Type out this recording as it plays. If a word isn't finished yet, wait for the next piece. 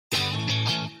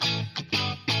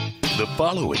The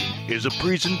following is a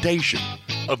presentation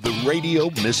of the Radio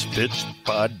Misfits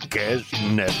Podcast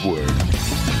Network.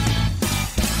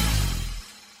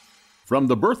 From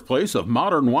the birthplace of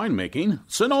modern winemaking,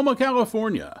 Sonoma,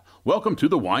 California, welcome to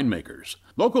The Winemakers.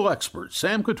 Local experts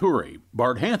Sam Couturi,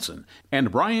 Bart Hansen, and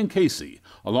Brian Casey,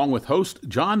 along with host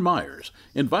John Myers,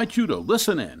 invite you to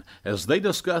listen in as they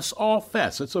discuss all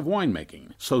facets of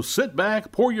winemaking. So sit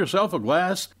back, pour yourself a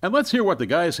glass, and let's hear what the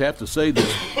guys have to say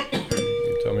this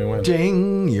Tell me when.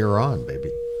 Ding, you're on,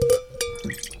 baby.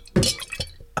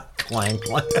 Clang,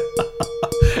 clang.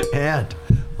 And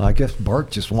I guess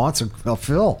Bart just wants a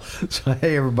fill. So,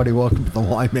 hey, everybody, welcome to the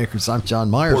Winemakers. I'm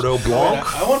John Myers. Bordeaux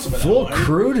Blanc. I want some of that Full wine.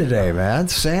 crew today, man.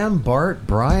 Sam, Bart,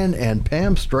 Brian, and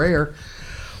Pam Strayer.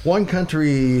 Wine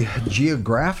Country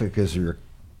Geographic is your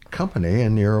company,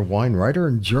 and you're a wine writer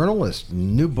and journalist.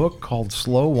 New book called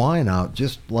Slow Wine out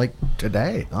just like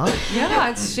today, huh? Yeah,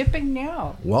 it's shipping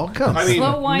now. Welcome. I mean,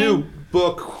 Slow wine. new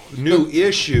book, new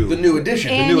issue. The new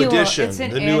edition. new edition, It's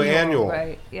an the new annual.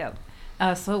 Right, yeah.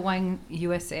 Slow Wine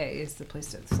USA is the place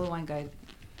to, Slow Wine Guide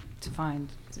to find.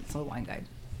 Slow Wine Guide.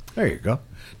 There you go.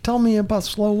 Tell me about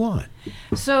Slow Wine.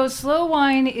 So Slow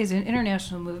Wine is an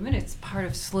international movement. It's part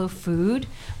of Slow Food,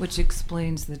 which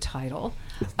explains the title.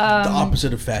 The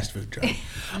opposite of fast food, John.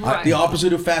 Right. The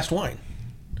opposite of fast wine.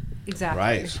 Exactly.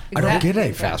 Right. I don't get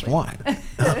any fast wine.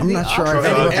 I'm not sure I've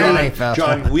ever had any fast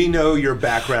John, wine. we know your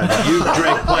background. You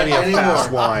drink plenty of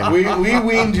fast wine. We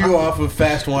weaned you off of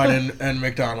fast wine and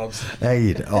McDonald's.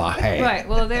 Hey, hey. Right.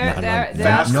 Well, they're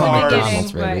Fast from the cars. beginning.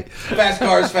 McDonald's, baby. Right. Fast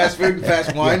cars, fast food,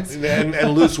 fast wine.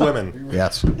 and loose women.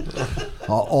 Yes.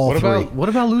 All three. What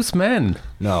about loose men?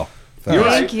 No. You're Thank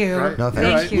right. you. Right. No,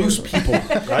 Thank you. Loose people.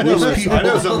 I know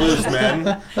some loose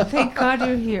men. Thank God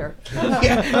you're here.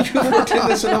 Yeah, you've worked in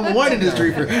the wine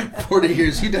industry for 40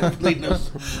 years. You definitely know.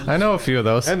 I know a few of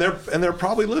those. And they're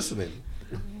probably listening.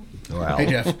 Well, Hey,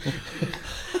 Jeff.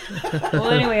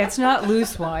 Well, anyway, it's not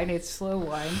loose wine, it's slow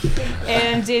wine.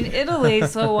 And in Italy,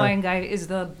 Slow Wine Guide is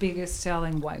the biggest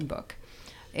selling wine book.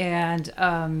 And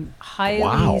highly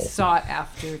Wow. sought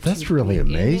after. That's to really be in.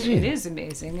 amazing. It is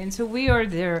amazing. And so we are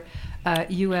their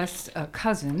U.S.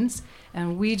 Cousins,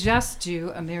 and we just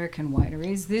do American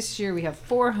wineries. This year we have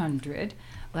 400.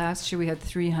 Last year we had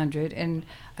 300. And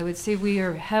I would say we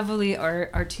are heavily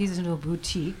artisanal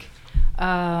boutique. Well,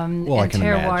 I and can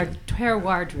imagine.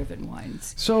 terroir-driven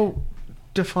wines. so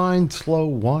define slow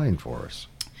wine for us.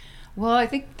 Well, I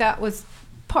think that was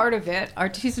part of it,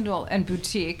 artisanal and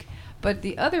boutique. But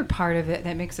the other part of it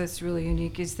that makes us really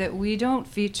unique is that we don't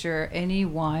feature any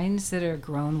wines that are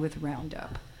grown with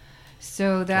Roundup.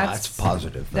 So that's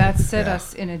positive, then. That set Yeah.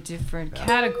 us in a different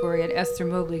category. And Esther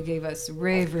Mobley gave us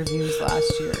rave reviews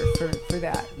last year for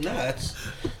that. No, that's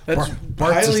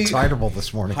Bart's highly, excitable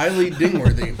this morning. highly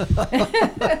dingworthy.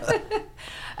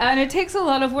 And it takes a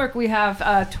lot of work. We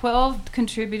have 12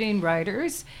 contributing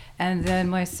writers, and then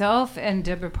myself and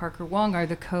Deborah Parker Wong are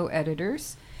the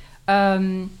co-editors.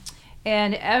 And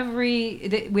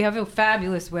we have a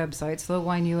fabulous website, Slow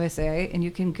Wine USA, and you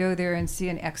can go there and see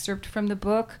an excerpt from the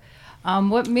book.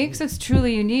 What makes us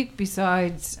truly unique,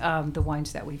 besides the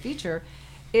wines that we feature,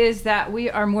 is that we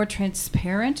are more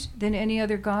transparent than any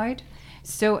other guide.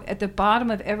 So at the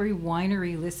bottom of every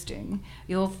winery listing,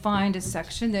 you'll find a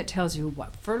section that tells you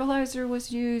what fertilizer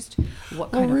was used,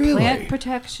 what kind really? of plant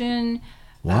protection.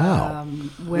 Wow.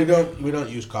 We don't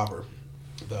use copper.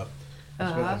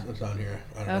 Uh-huh. It's down here.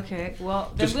 I don't know. Okay,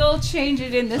 well, then Just- we'll change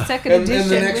it in the second In the edition,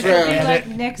 next which will be round. like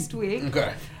next week.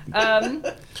 Okay.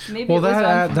 Maybe Well, it was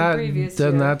on from the previous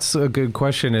year. that's a good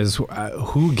question. Is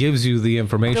who gives you the The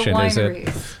information? Is it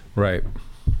wineries. right?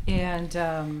 And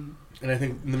And I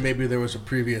think maybe there was a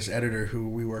previous editor who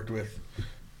we worked with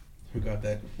who got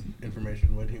that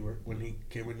information when he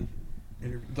came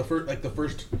in the first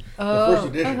edition.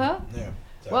 uh-huh. Yeah.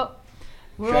 So, well,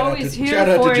 we're shout out always to- here shout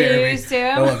out to for Jeremy. you,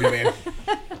 Sam. I love you, man.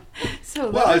 So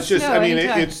let Well, us it's just, know I mean,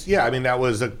 anytime. that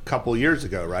was a couple years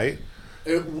ago, right?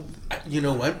 You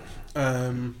know what?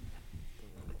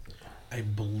 I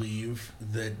believe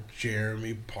that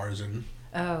Jeremy Parson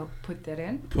Oh, put that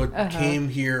in. came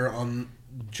here on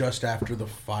just after the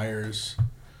fires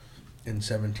in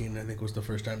 17. I think was the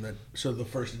first time so the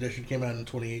first edition came out in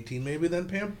 2018, maybe then,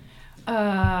 Pam.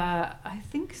 I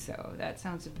think so. That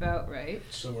sounds about right.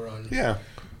 So we're on. Yeah.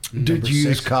 Did you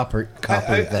use six. copper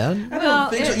then? I don't Well,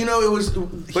 think so. You know, it was.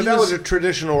 But that was a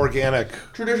traditional organic.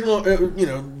 traditional.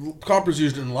 Copper's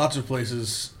used in lots of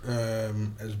places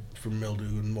as for mildew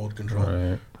and mold control.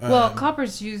 Right. Well,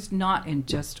 copper's used not in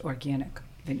just organic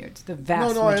vineyards. The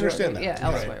vast No, I majority. understand that. Yeah, Right.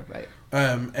 elsewhere, right.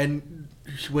 And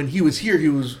when he was here, he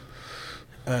was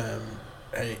a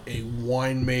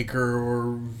winemaker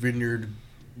or vineyard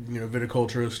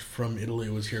viticulturist from Italy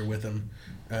was here with him,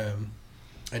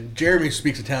 and Jeremy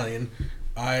speaks Italian.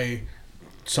 I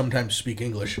sometimes speak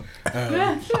English,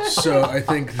 so I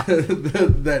think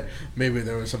that maybe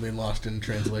there was something lost in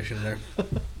translation there.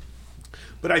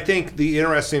 But I think the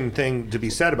interesting thing to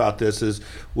be said about this is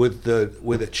with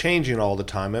it changing all the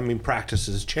time. I mean,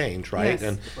 practices change, right?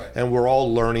 Yes. And we're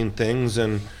all learning things.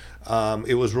 And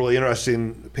it was really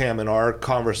interesting, Pam, in our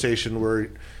conversation where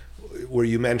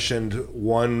you mentioned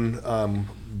one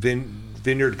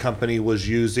vineyard company was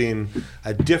using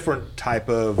a different type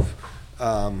of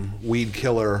weed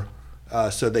killer.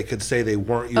 So they could say they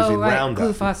weren't using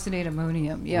Roundup. Glufosinate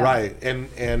ammonium, yeah. Right,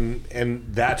 and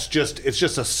that's it's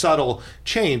just a subtle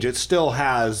change. It still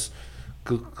has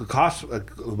glyphosate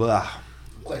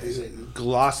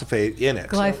in it.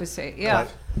 Glyphosate, yeah.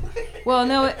 Well,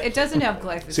 no, it doesn't have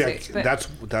glyphosate. See, but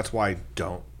that's why I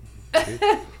don't.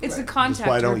 it's a contact. That's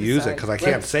why I don't use it herbicide. because I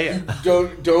can't say it.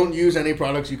 Don't use any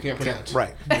products you can't pronounce.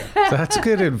 Right. That's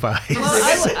good advice.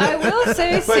 Well, I will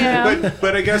say, Sam.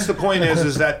 But I guess the point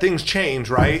is that things change,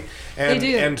 right? And,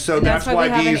 they do. And so and that's why we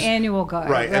have these an annual guide.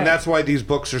 right, and that's why these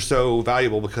books are so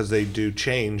valuable because they do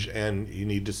change, and you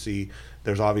need to see.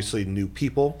 There's obviously new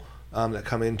people that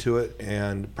come into it,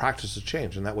 and practices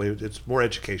change, and that way it's more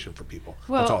education for people.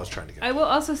 Well, that's all I was trying to get. I will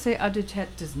also say Adutet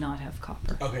does not have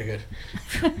copper. Okay, good.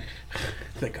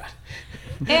 Thank God.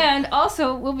 And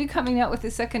also, we'll be coming out with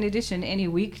the second edition any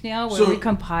week now, where we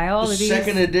compile the these.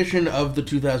 Second edition of the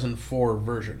 2004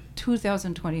 version.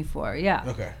 2024, yeah.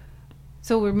 Okay.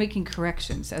 So we're making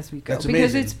corrections as we go That's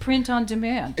because amazing. it's print on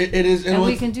demand. It is, and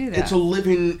we can do that. It's a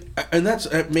living, and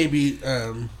that's maybe.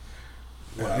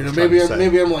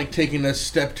 Maybe I'm like taking a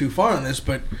step too far on this,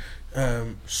 but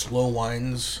slow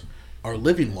wines are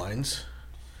living wines.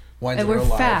 Wines and that we're are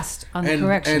alive. fast on the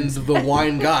corrections. And the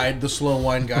wine guide, the slow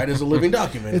wine guide, is a living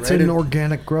document. It's right? an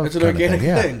organic growth. It's an organic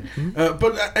thing. thing.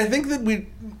 But I think that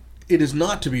it is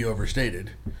not to be overstated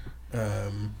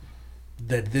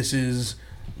that this is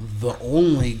the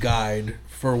only guide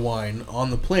for wine on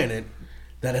the planet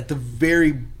that at the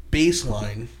very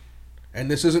baseline,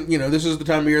 and this isn't, this is the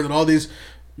time of year that all these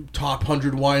top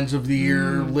 100 wines of the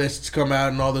year lists come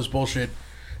out and all this bullshit.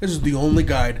 This is the only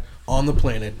guide on the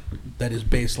planet that is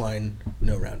baseline,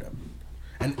 no Roundup.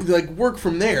 And work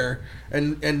from there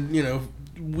and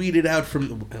weed it out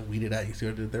from weed it out. You see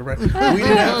what I did there, right? Weed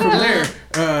it out from there.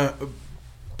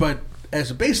 But as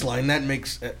a baseline, that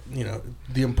makes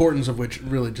the importance of which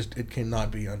really just it cannot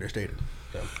be understated.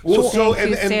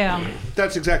 Sam.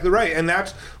 That's exactly right, and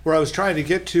that's where I was trying to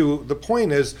get to. The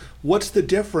point is, what's the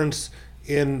difference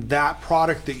in that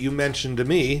product that you mentioned to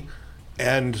me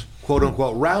and quote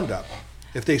unquote Roundup?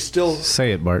 If they still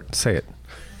say it, Bart, say it.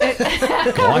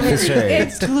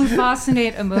 It's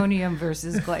glufosinate ammonium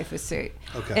versus glyphosate.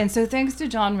 Okay. And so thanks to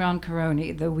John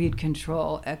Roncaroni, the weed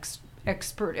control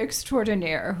expert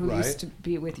extraordinaire who used to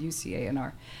be with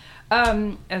UCANR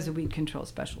as a weed control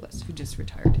specialist who just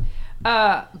retired.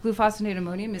 Glufosinate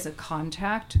ammonium is a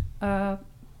contact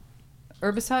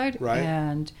herbicide,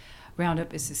 and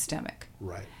Roundup is systemic.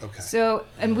 Right, okay. So,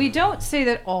 and we don't say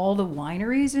that all the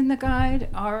wineries in the guide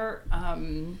are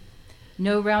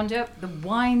no Roundup. The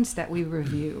wines that we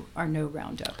review are no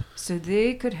Roundup. So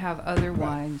they could have other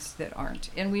wines that aren't.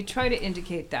 And we try to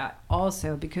indicate that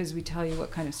also because we tell you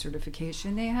what kind of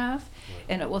certification they have.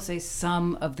 And it will say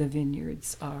some of the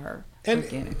vineyards are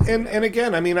organic. And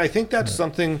again, I mean, I think that's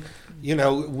something,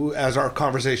 as our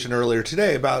conversation earlier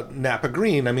today about Napa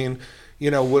Green, I mean,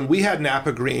 when we had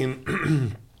Napa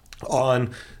Green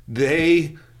on,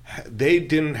 they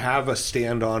didn't have a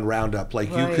stand on Roundup.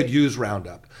 You could use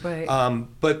Roundup. Right.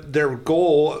 But their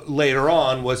goal later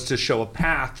on was to show a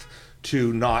path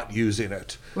to not using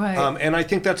it. Right. And I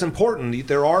think that's important.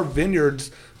 There are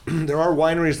vineyards, there are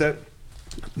wineries that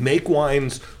make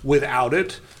wines without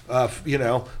it,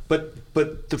 but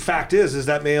the fact is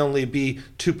that may only be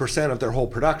 2% of their whole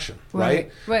production,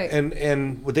 right? Right.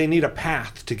 And they need a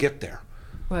path to get there.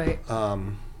 Right.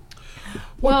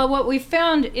 Well, what we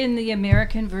found in the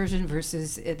American version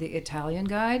versus the Italian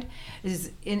guide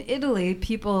is in Italy,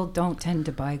 people don't tend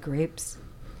to buy grapes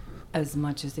as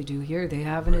much as they do here. They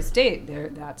have an estate.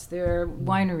 That's their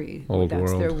winery.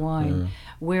 That's their wine. Yeah.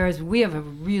 Whereas we have a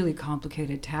really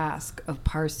complicated task of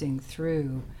parsing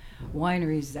through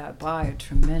wineries that buy a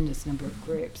tremendous number of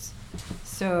grapes.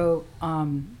 So,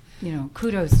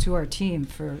 kudos to our team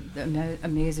for the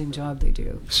amazing job they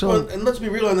do. So, and let's be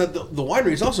real on that. The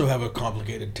wineries also have a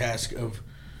complicated task of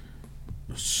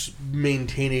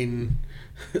maintaining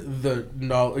the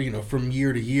knowledge, from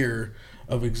year to year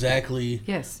of exactly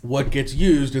what gets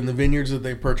used in the vineyards that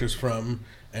they purchase from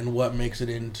and what makes it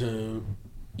into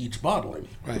each bottling.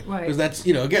 Right. Right. Because that's,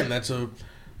 again, that's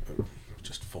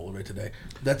just full of it today.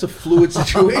 That's a fluid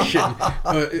situation.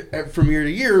 From year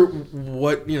to year,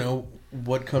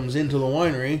 what comes into the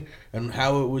winery and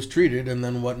how it was treated, and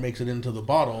then what makes it into the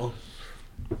bottle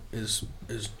is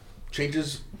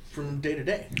changes from day to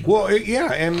day. Well,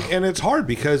 and it's hard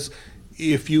because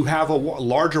if you have a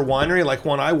larger winery like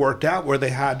one I worked at where they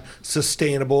had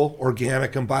sustainable,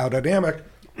 organic, and biodynamic,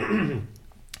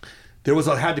 there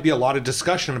had to be a lot of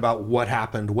discussion about what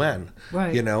happened when,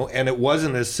 Right. And it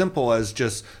wasn't as simple as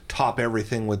just top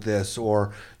everything with this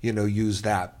or, use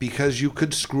that, because you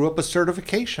could screw up a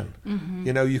certification. Mm-hmm.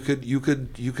 You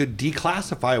could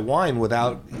declassify wine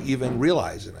without even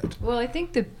realizing it. Well, I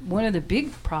think that one of the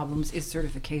big problems is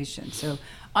certification. So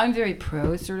I'm very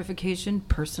pro certification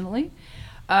personally,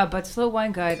 but Slow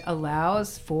Wine Guide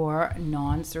allows for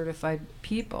non-certified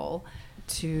people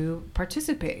to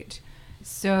participate.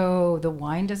 So the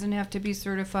wine doesn't have to be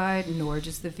certified, nor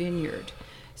does the vineyard.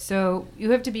 So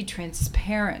you have to be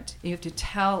transparent. You have to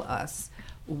tell us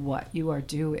what you are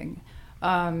doing.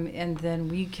 And then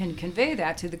we can convey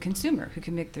that to the consumer who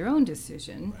can make their own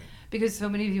decision. Right. Because so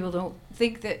many people don't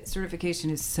think that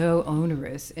certification is so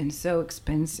onerous and so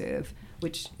expensive,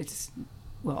 which it's,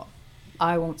 well,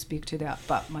 I won't speak to that,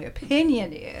 but my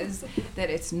opinion is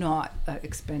that it's not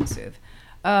expensive.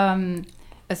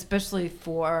 Especially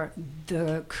for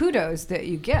the kudos that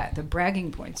you get, the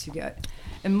bragging points you get.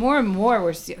 And more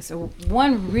we're seeing. So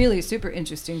one really super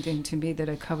interesting thing to me that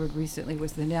I covered recently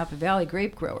was the Napa Valley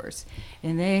grape growers.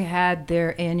 And they had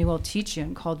their annual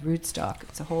teach-in called Rootstock.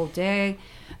 It's a whole day.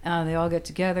 They all get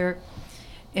together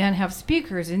and have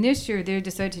speakers. And this year they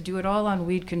decided to do it all on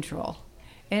weed control.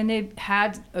 And they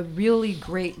had a really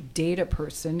great data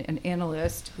person, an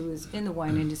analyst who is in the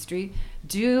wine industry,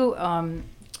 do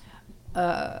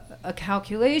a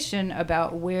calculation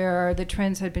about where the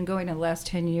trends had been going in the last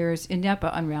 10 years in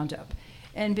Napa on Roundup.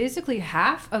 And basically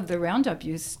half of the Roundup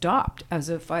use stopped as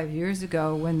of 5 years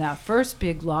ago when that first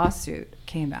big lawsuit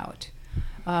came out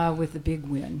with the big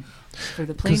win for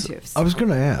the plaintiffs. I was going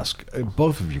to ask,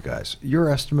 both of you guys, your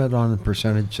estimate on the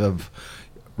percentage of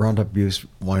Roundup use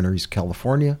wineries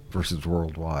California versus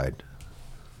worldwide.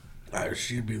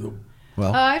 She'd be the...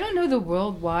 Well, I don't know the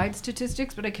worldwide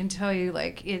statistics, but I can tell you,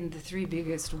 like, in the three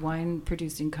biggest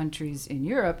wine-producing countries in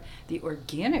Europe, the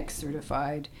organic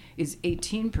certified is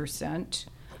 18%.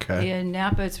 Okay. In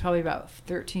Napa, it's probably about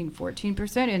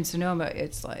 13-14%. In Sonoma,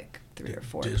 it's like 3 or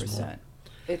 4%. Dismal.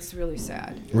 It's really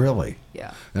sad. really?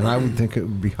 Yeah. And I would think it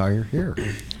would be higher here.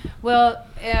 Well,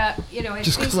 I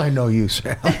Just think because I know you,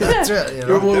 Sam. That's it.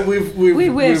 Well, We wish.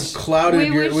 We've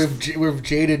clouded We we've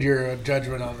jaded your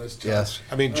judgment on this. John. Yes.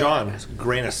 I mean, John, it's a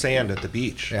grain of sand at the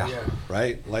beach. Yeah.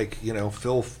 Right? Like,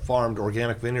 Phil farmed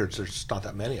organic vineyards. There's just not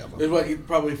that many of them. There's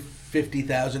probably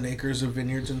 50,000 acres of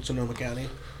vineyards in Sonoma County.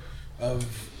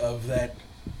 Of that,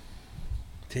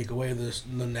 take away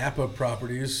the Napa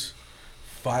properties,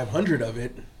 500 of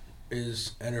it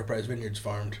is Enterprise Vineyards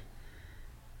farmed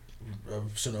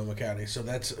of Sonoma County. So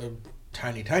that's a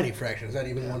tiny fraction. Is that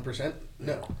even 1%?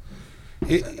 No.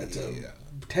 That's a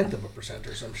 0.1%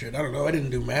 or some shit. I don't know. I didn't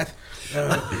do math.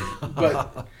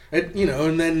 But,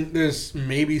 and then there's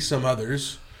maybe some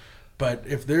others. But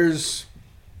if there's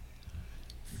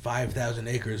 5,000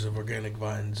 acres of organic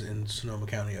vines in Sonoma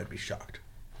County, I'd be shocked.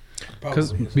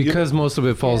 Because most of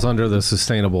it falls under the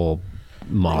sustainable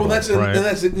model. Well, right?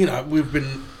 that's I've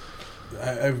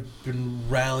been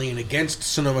rallying against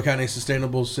Sonoma County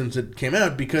Sustainable since it came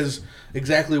out, because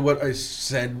exactly what I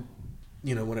said,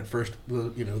 when it first,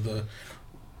 the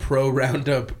pro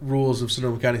Roundup rules of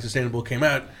Sonoma County Sustainable came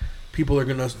out. People are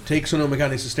going to take Sonoma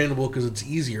County Sustainable because it's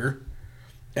easier,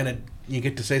 and you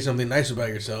get to say something nice about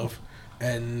yourself,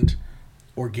 and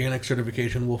organic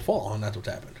certification will fall, and that's what's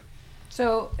happened.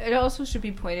 So it also should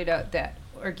be pointed out that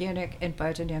organic and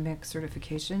biodynamic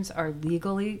certifications are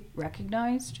legally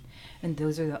recognized, and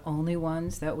those are the only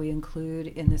ones that we include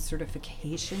in the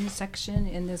certification section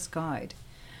in this guide.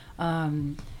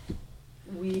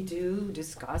 We do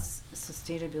discuss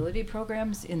sustainability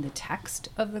programs in the text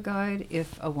of the guide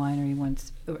if a winery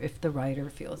wants, or if the writer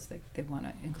feels that they want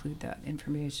to include that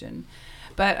information.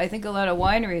 But I think a lot of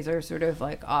wineries are sort of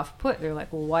like off-put. They're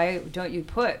like, well, why don't you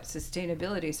put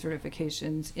sustainability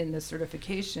certifications in the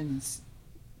certifications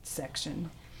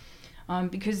section?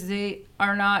 Because they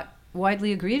are not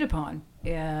widely agreed upon,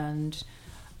 and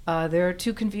they're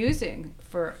too confusing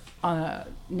on a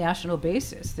national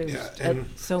basis. There's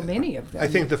so many of them. I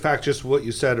think the fact, just what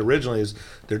you said originally, is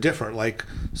they're different. Like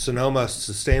Sonoma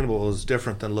Sustainable is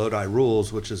different than Lodi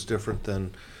Rules, which is different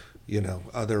than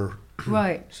other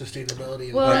Right.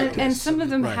 sustainability. Well, and practice some of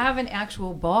them Right. have an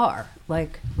actual bar,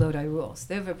 like Lodi Rules.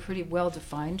 They have a pretty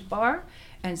well-defined bar,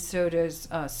 and so does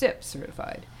SIP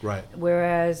certified. Right.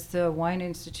 Whereas the Wine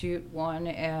Institute one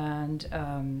and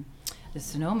the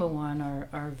Sonoma one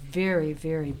are very,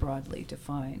 very broadly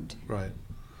defined. Right.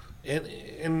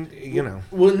 And you know,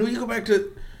 When you go back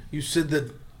to, you said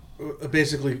that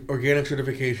basically organic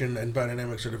certification and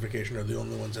biodynamic certification are the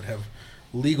only ones that have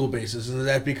legal basis. Is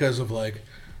that because of like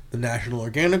the National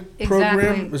Organic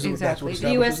Program? Is it- that's Exactly. what The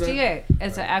establishes that? USDA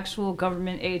as an actual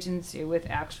government agency with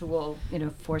actual,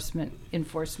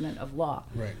 enforcement of law.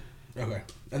 Right. Okay.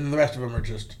 And then the rest of them are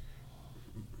just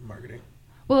marketing.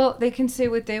 Well, they can say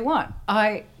what they want.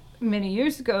 I, many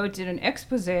years ago, did an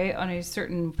expose on a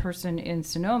certain person in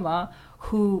Sonoma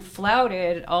who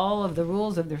flouted all of the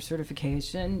rules of their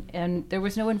certification, and there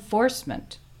was no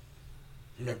enforcement.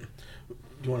 Yep. Do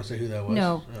you want to say who that was?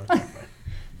 No. Oh, okay, fine.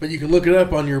 But you can look it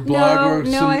up on your blog.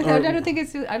 I don't think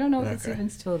it's. I don't know if it's Okay. even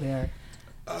still there.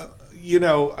 you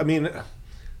know, I mean,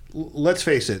 let's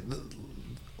face it,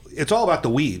 it's all about the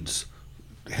weeds.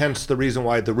 Hence the reason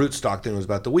why the rootstock thing was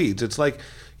about the weeds. It's like,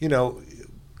 you know,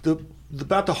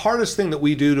 about the hardest thing that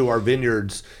we do to our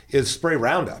vineyards is spray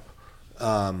Roundup.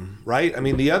 Right? I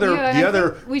mean, the other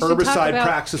think we should talk herbicide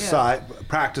about-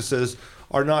 practices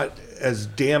are not as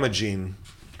damaging.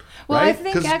 Well, right? I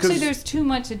think 'Cause- actually 'cause- there's too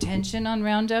much attention on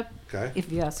Roundup, Okay.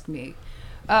 if you ask me.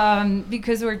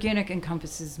 Because organic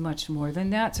encompasses much more than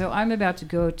that. So I'm about to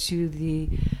go to the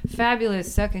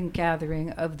fabulous second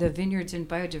gathering of the Vineyards and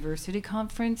Biodiversity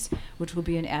Conference, which will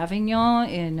be in Avignon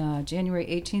in January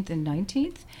 18th and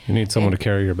 19th. You need someone to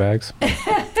carry your bags.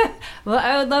 Well,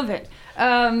 I would love it.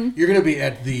 You're going to be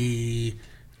at the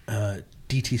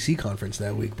DTC conference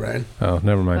that week, Brian. Oh,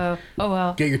 never mind. Oh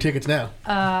well. Get your tickets now.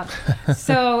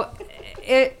 So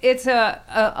it's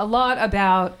a lot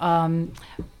about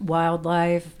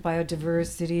wildlife,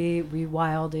 biodiversity,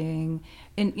 rewilding,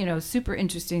 and super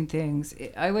interesting things.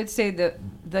 I would say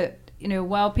that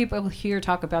while people here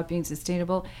talk about being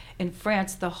sustainable, in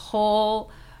France the whole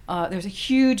there's a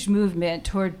huge movement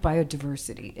toward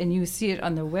biodiversity, and you see it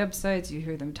on their websites. You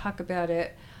hear them talk about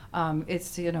it.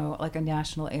 It's like a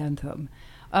national anthem.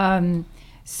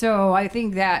 So I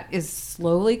think that is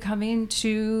slowly coming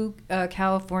to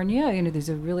California. There's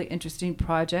a really interesting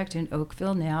project in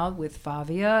Oakville now with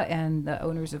Favia and the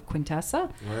owners of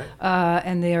Quintessa. Right.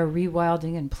 And they are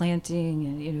rewilding and planting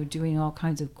and, doing all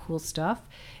kinds of cool stuff.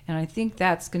 And I think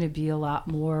that's going to be a lot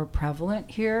more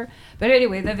prevalent here. But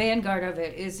anyway, the vanguard of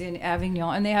it is in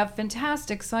Avignon. And they have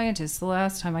fantastic scientists. The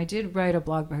last time I did write a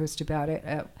blog post about it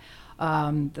at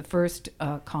the first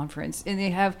conference. And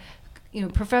they have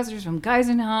professors from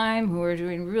Geisenheim who are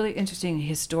doing really interesting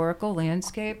historical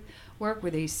landscape work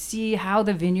where they see how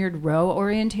the vineyard row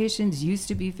orientations used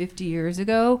to be 50 years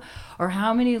ago, or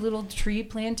how many little tree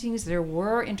plantings there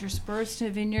were interspersed in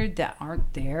a vineyard that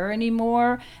aren't there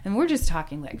anymore. And we're just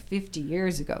talking like 50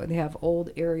 years ago. They have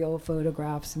old aerial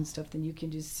photographs and stuff that you can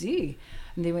just see.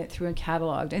 And they went through and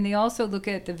cataloged. And they also look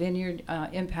at the vineyard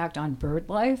impact on bird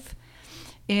life.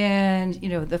 And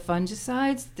the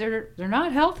fungicides, they're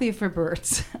not healthy for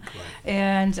birds. Right.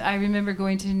 And I remember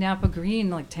going to Napa Green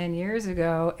like 10 years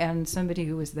ago, and somebody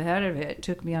who was the head of it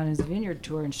took me on his vineyard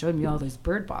tour and showed me all those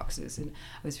bird boxes, and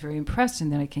I was very impressed. And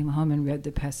then I came home and read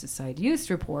the pesticide use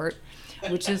report,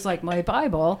 which is like my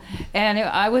Bible, and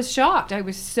I was shocked. I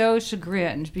was so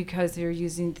chagrined because they're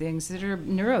using things that are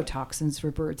neurotoxins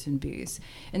for birds and bees,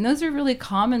 and those are really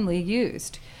commonly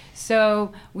used.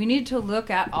 So we need to look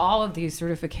at all of these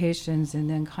certifications and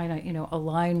then kind of,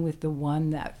 align with the one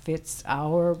that fits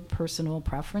our personal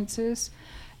preferences.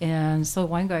 And so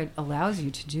Wine Guide allows you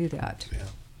to do that.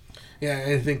 Yeah,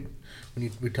 and I think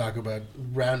when we talk about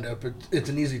Roundup, it's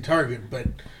an easy target, but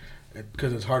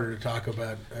because it's harder to talk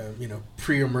about,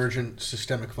 pre-emergent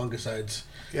systemic fungicides.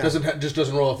 Yeah. Just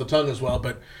doesn't roll off the tongue as well.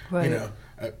 But Right.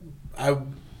 I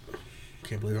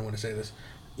can't believe I want to say this.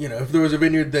 If there was a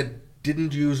vineyard that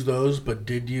didn't use those but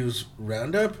did use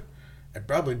Roundup, I'd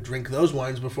probably drink those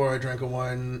wines before I drank a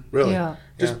wine. Really? Yeah.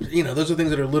 Just those are things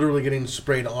that are literally getting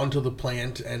sprayed onto the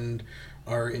plant and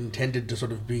are intended to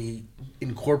sort of be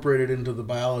incorporated into the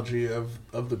biology of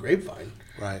the grapevine.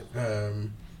 Right.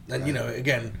 And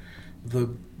again, the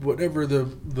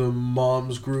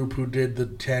moms group who did the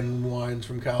 10 wines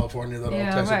from California that all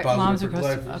tested positive Moms for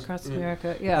across glyphosate.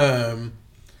 America. Yeah.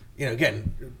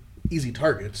 Again, easy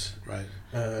targets. Right.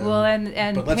 Well,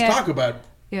 and but let's talk about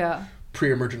Yeah.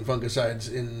 pre-emergent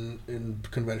fungicides in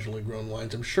conventionally grown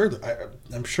wines. I'm sure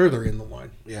they're in the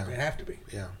wine. Yeah. They have to be.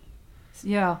 Yeah.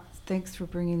 Yeah. Thanks for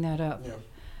bringing that up. Yeah.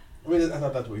 I mean, I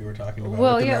thought that's what you were talking about.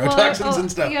 Well, with the yeah, neurotoxins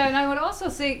and stuff. yeah, and I would also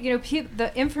say,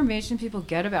 the information people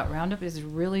get about Roundup is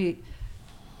really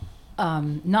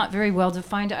not very well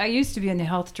defined. I used to be in the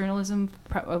health journalism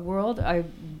world. I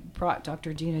brought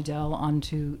Dr. Gina Dell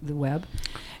onto the web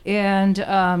and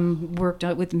worked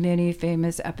out with many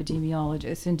famous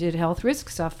epidemiologists and did health risk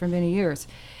stuff for many years.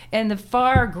 And the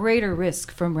far greater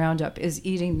risk from Roundup is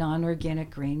eating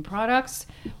non-organic grain products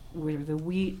where the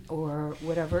wheat or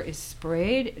whatever is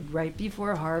sprayed right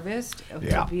before harvest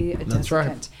to be a that's desiccant.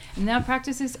 right. And that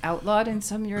practice is outlawed in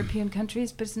some European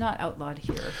countries, but it's not outlawed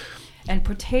here. And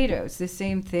potatoes, the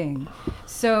same thing.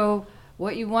 So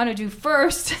what you want to do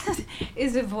first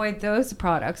is avoid those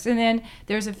products. And then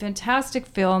there's a fantastic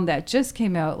film that just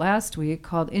came out last week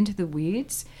called Into the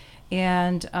Weeds.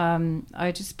 And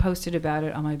I just posted about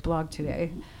it on my blog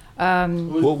today.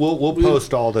 We'll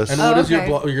post all this. And what is your okay.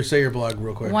 blog? Say your blog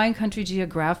real quick. Wine Country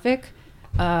Geographic,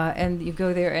 and you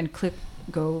go there and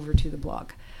go over to the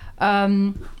blog.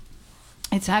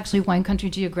 It's actually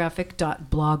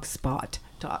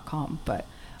winecountrygeographic.blogspot.com, but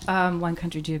Wine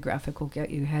Country Geographic will get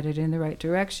you headed in the right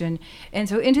direction. And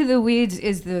so Into the Weeds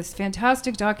is this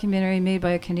fantastic documentary made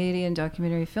by a Canadian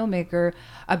documentary filmmaker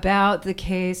about the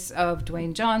case of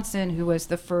Dwayne Johnson, who was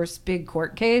the first big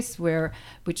court case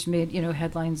which made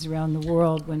headlines around the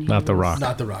world when he Not The was- Rock.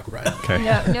 Not The Rock, right? Okay.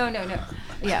 No.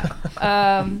 Yeah.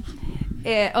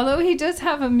 Although he does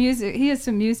have he has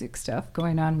some music stuff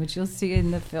going on, which you'll see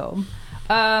in the film.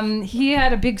 He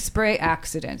had a big spray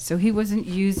accident, so he wasn't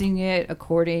using it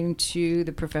according to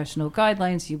the professional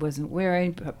guidelines. He wasn't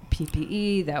wearing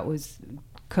PPE that was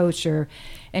kosher,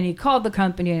 and he called the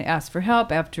company and asked for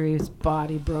help after his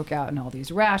body broke out in all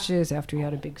these rashes after he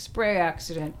had a big spray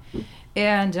accident,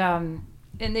 and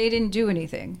they didn't do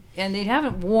anything, and they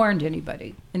haven't warned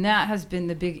anybody, and that has been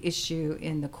the big issue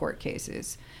in the court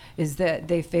cases. Is that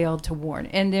they failed to warn.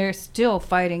 And they're still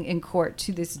fighting in court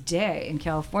to this day in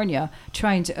California,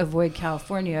 trying to avoid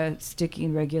California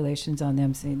sticking regulations on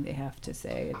them, saying they have to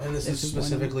say it. And this is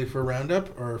specifically for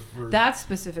Roundup, or for? That's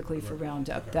specifically for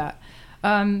Roundup. Okay.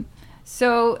 And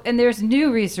there's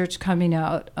new research coming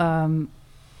out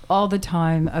all the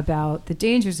time about the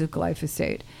dangers of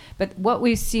glyphosate. But what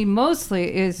we see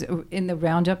mostly is in the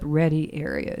Roundup Ready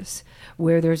areas,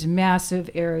 where there's massive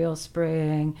aerial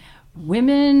spraying.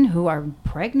 Women who are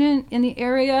pregnant in the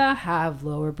area have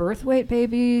lower birth weight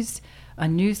babies. A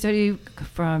new study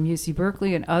from UC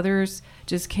Berkeley and others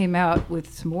just came out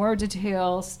with some more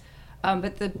details.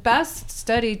 But the best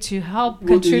study to help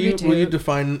contribute Will you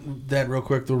define that real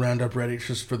quick, the Roundup Ready,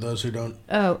 just for those who don't,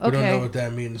 who don't know what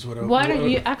that means? Why don't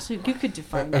you could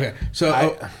define that. Okay,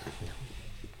 so...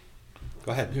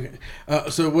 Go ahead.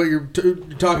 So what you're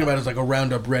talking about is like a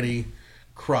Roundup Ready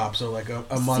crop, so like a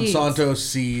Monsanto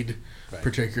seed, right.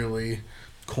 Particularly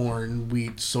corn,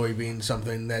 wheat, soybean,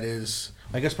 something that is,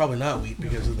 I guess probably not wheat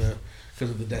because of the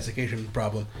desiccation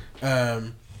problem,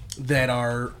 that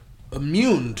are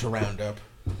immune to Roundup.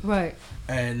 Right.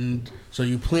 And so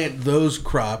you plant those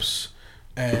crops,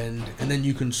 and then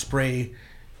you can spray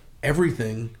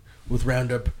everything with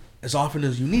Roundup as often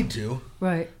as you need to.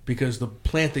 Right. Because the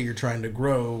plant that you're trying to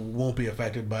grow won't be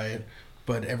affected by it,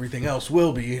 but everything else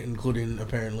will be, including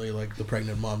apparently like the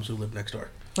pregnant moms who live next door.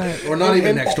 Right. Or not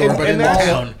even next door, but in the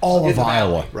town. All of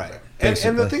Iowa. Right.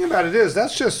 And the thing about it is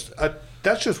that's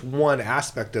just one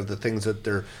aspect of the things that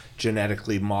they're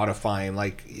genetically modifying.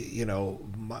 Like,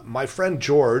 my friend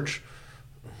George,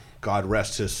 God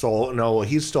rest his soul. No,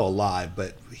 he's still alive,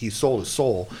 but he sold his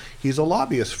soul. He's a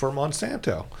lobbyist for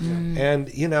Monsanto. And,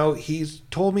 he's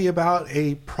told me about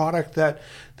a product that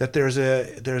there's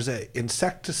a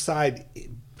insecticide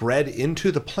bred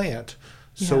into the plant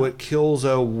so it kills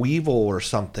a weevil or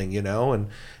something, and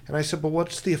I said, but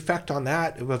what's the effect on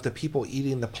that of the people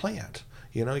eating the plant?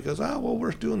 He goes,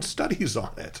 we're doing studies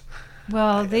on it.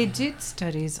 Well, they did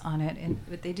studies on it,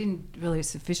 but they didn't really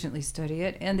sufficiently study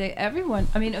it. And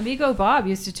Amigo Bob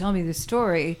used to tell me the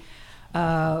story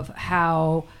of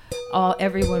how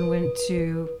everyone went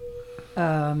to...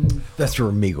 That's your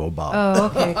Amigo Bob. Oh,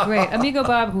 okay, great. Amigo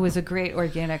Bob, who was a great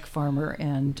organic farmer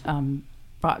and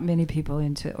brought many people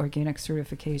into organic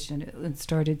certification and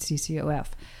started CCOF,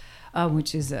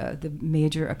 which is the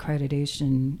major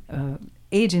accreditation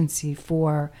agency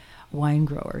for wine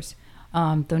growers.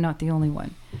 Though not the only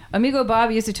one. Amigo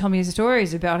Bob used to tell me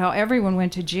stories about how everyone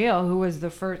went to jail who was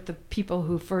the people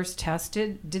who first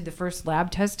did the first lab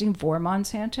testing for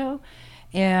Monsanto.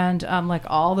 And like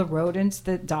all the rodents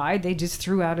that died, they just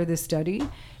threw out of the study,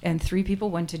 and 3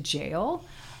 people went to jail.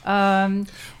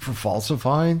 For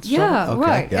falsifying stuff? Yeah, okay,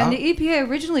 right. yeah. And the EPA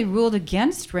originally ruled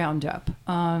against Roundup.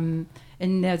 And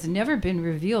And has never been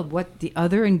revealed what the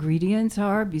other ingredients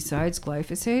are besides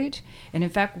glyphosate. And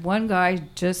in fact, one guy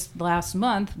just last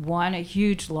month won a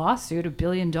huge lawsuit, $1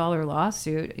 billion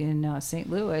lawsuit in St.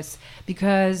 Louis,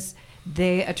 because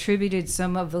they attributed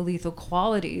some of the lethal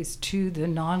qualities to the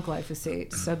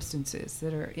non-glyphosate substances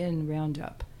that are in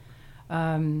Roundup.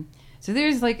 So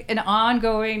there's like an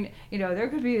ongoing, there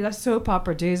could be the soap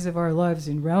opera days of our lives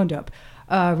in Roundup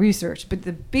research. But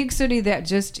the big study that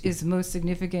just is most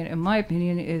significant, in my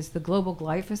opinion, is the Global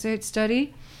Glyphosate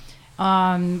Study,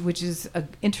 which is an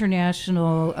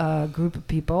international group of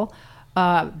people.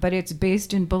 But it's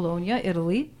based in Bologna,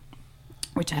 Italy,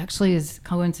 which actually is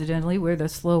coincidentally where the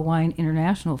Slow Wine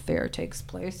International Fair takes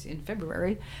place in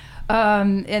February.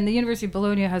 And the University of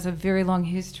Bologna has a very long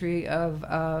history of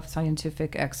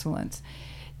scientific excellence.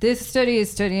 This study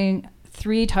is studying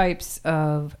 3 types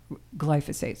of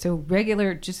glyphosate. So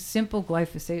regular, just simple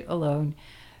glyphosate alone,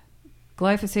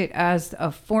 glyphosate as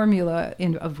a formula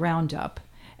of Roundup,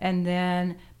 and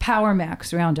then Power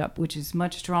Max Roundup, which is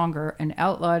much stronger and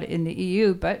outlawed in the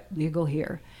EU, but legal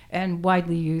here and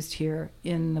widely used here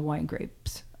in the wine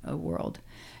grapes world.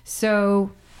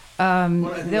 So I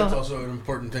think that's also an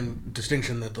important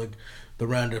distinction, that like the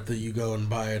Roundup that you go and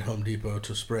buy at Home Depot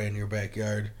to spray in your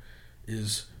backyard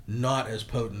is not as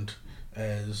potent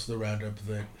as the Roundup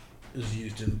that is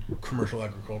used in commercial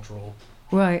agricultural.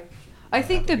 Right. I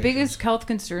think the biggest health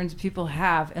concerns people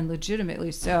have, and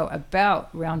legitimately so, about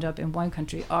Roundup in wine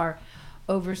country are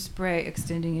overspray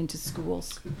extending into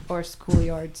schools or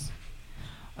schoolyards.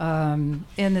 And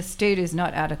the state is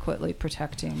not adequately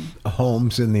protecting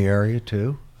Homes in the area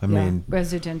too. I mean,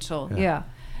 residential. Yeah.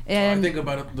 And I think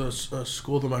about it, the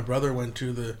school that my brother went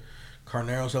to, the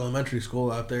Carneros Elementary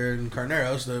School out there in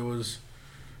Carneros, there was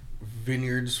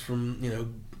vineyards from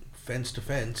fence to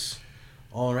fence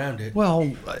all around it.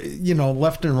 well,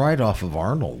 left and right off of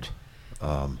Arnold. There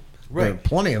are Right.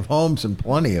 plenty of homes and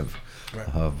plenty of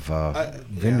Right.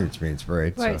 vineyards being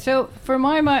sprayed. right. So for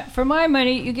my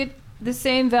money, you get the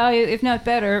same value, if not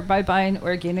better, by buying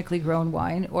organically grown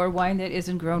wine or wine that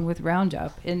isn't grown with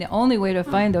Roundup. And the only way to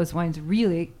find those wines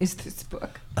really is this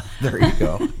book. There you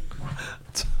go.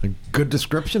 It's a good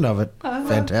description of it.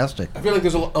 Fantastic. I feel like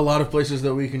there's a lot of places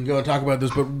that we can go and talk about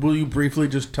this, but will you briefly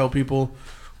just tell people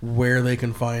where they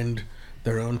can find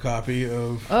their own copy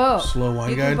of Slow Wine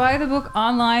You Guide? can buy the book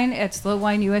online at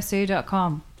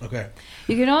slowwineusa.com. Okay.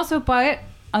 You can also buy it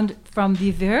from the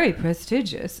very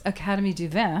prestigious Académie du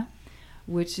Vin,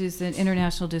 which is an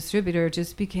international distributor,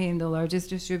 just became the largest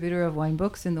distributor of wine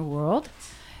books in the world,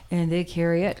 and they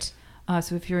carry it.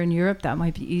 So if you're in Europe, that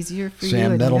might be easier for you.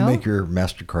 Sam, and that'll make your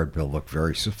MasterCard bill look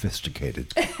very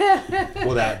sophisticated.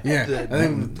 Well, I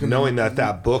think knowing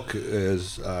that book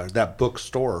is that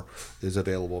bookstore is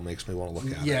available makes me want to look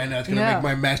at it. Yeah, I know. It's going to make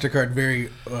my MasterCard very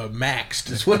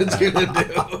maxed, is what it's going to do.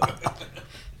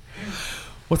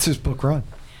 What's this book run?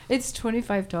 It's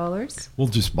 $25. We'll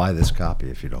just buy this copy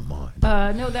if you don't mind.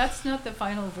 No, that's not the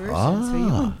final version.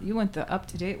 So you want the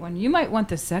up-to-date one. You might want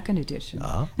the second edition.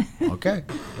 Okay.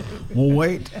 We'll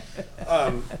wait.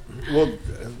 Well,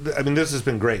 I mean, this has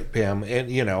been great, Pam. And,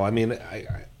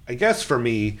 I guess for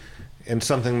me, and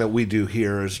something that we do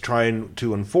here is trying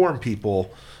to inform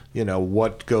people,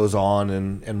 what goes on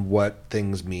and what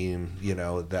things mean,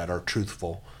 that are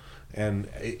truthful. And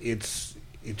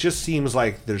it just seems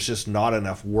like there's just not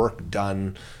enough work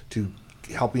done to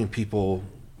helping people.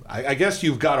 I guess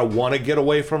you've got to want to get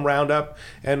away from Roundup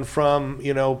and from,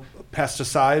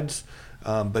 pesticides.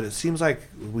 But it seems like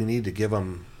we need to give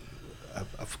them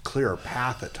a clearer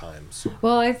path at times.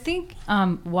 Well, I think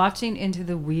watching Into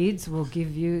the Weeds will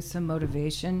give you some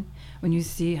motivation when you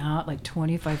see how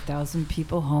 25,000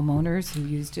 people, homeowners who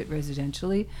used it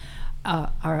residentially,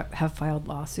 have filed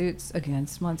lawsuits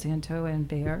against Monsanto and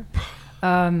Bayer.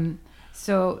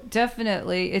 So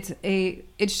definitely,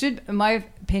 it should, in my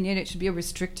opinion, it should be a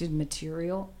restricted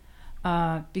material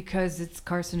because its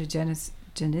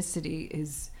carcinogenicity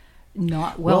is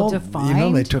not well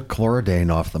defined. They took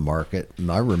Chloridane off the market, and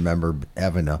I remember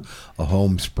having a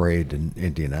home sprayed in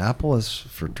Indianapolis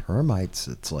for termites.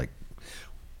 It's like,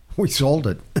 we sold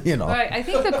it, Right. I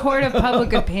think the court of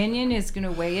public opinion is going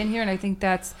to weigh in here, and I think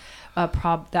that's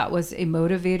that was a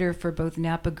motivator for both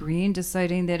Napa Green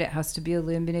deciding that it has to be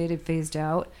eliminated, phased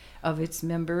out of its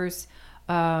members'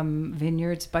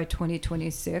 vineyards by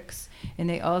 2026. And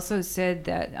they also said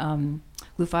that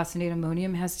glufosinate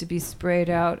ammonium has to be sprayed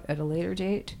out at a later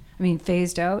date.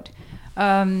 Phased out.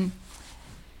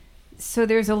 So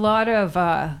there's a lot of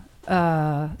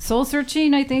soul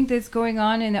searching, I think, that's going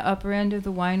on in the upper end of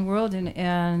the wine world,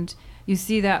 and you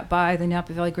see that by the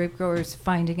Napa Valley grape growers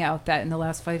finding out that in the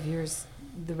last 5 years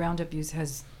the Roundup use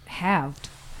has halved.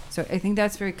 So I think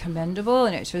that's very commendable,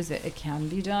 and it shows that it can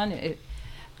be done.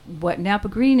 What Napa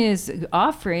Green is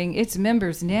offering its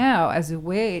members now as a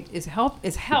way is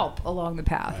help along the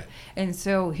path. Right. And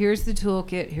so here's the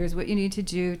toolkit. Here's what you need to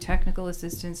do: technical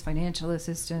assistance, financial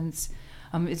assistance.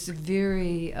 It's a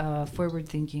very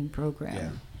forward-thinking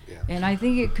program, and I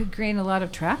think it could gain a lot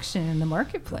of traction in the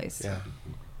marketplace. Yeah,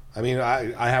 I mean,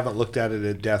 I haven't looked at it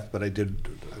at depth, but I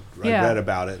read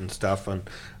about it and stuff, and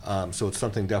so it's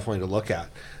something definitely to look at.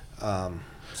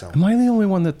 So, am I the only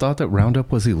one that thought that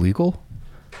Roundup was illegal?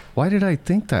 Why did I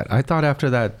think that? I thought after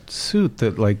that suit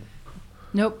that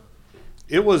Nope.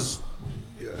 it was,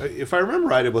 if I remember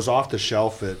right, it was off the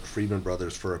shelf at Friedman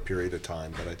Brothers for a period of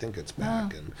time, but I think it's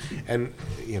back. And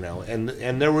you know, and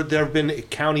there have been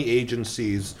county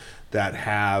agencies that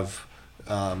have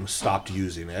stopped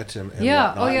using it and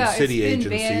whatnot, and city it's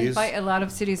been agencies banned by a lot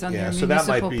of cities on their so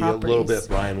municipal that might be properties. a little bit,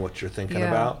 Brian, what you're thinking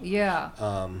about. Yeah.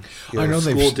 I know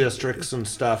school districts and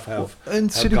stuff and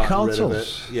have city gotten rid of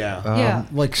councils.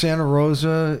 it. Like Santa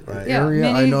Rosa area.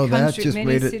 Many I know that just many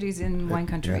made it. cities in wine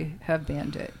country have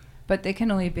banned it, but they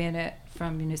can only ban it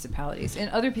from municipalities.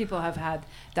 And other people have had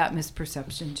that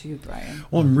misperception too, Brian.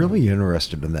 Well, I'm really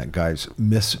interested in that guy's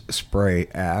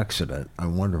misspray accident. I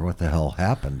wonder what the hell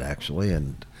happened actually,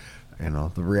 and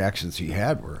the reactions he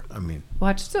had were. I mean,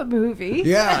 watch the movie.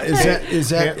 Yeah, is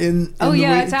that in? Oh the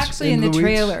yeah, weeds? it's actually in the weeds?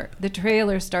 trailer. The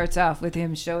trailer starts off with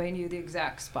him showing you the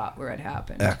exact spot where it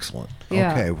happened. Excellent.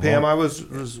 Yeah. Okay, well, Pam, I was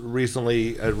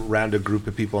recently around a group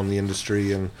of people in the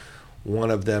industry, and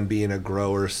one of them, being a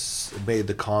grower, made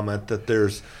the comment that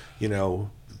there's,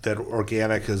 that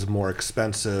organic is more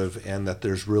expensive, and that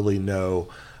there's really no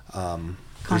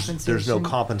there's no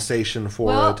compensation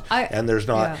for it, and there's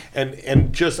not,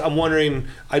 and just I'm wondering.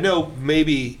 I know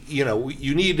maybe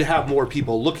you need to have more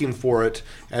people looking for it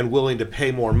and willing to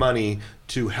pay more money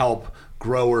to help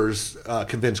growers,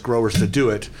 convince growers to do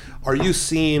it. Are you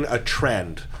seeing a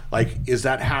trend? Like, is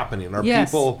that happening? Are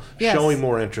people showing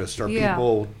more interest? Are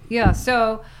people? Yeah.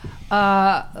 So,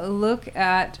 look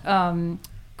at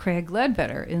Craig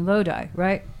Ledbetter in Lodi,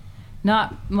 right?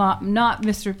 Not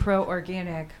Mr. Pro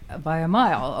Organic by a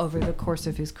mile over the course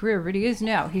of his career, but he is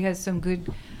now. He has some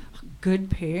good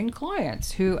paying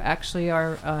clients who actually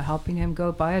are helping him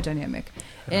go biodynamic.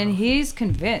 And he's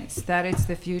convinced that it's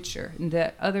the future, and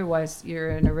that otherwise you're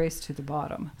in a race to the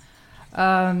bottom.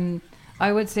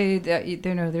 I would say that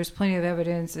there's plenty of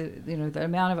evidence. The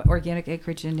amount of organic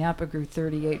acreage in Napa grew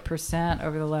 38%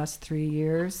 over the last 3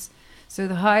 years. So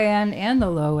the high end and the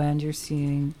low end you're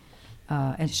seeing.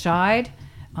 And Scheid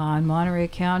on Monterey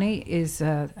County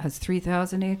has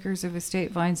 3,000 acres of estate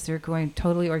vines. They're going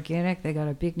totally organic. They got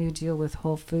a big new deal with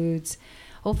Whole Foods.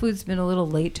 Whole Foods been a little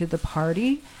late to the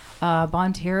party.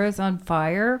 Bonterra's on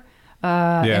fire.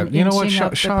 You know what?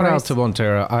 Shout out to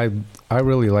Bonterra. I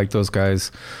really like those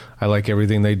guys. I like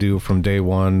everything they do from day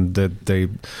one.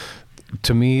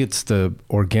 To me, it's the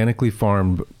organically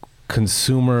farmed,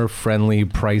 consumer-friendly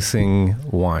pricing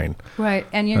wine. Right,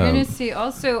 and you're going to see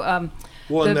also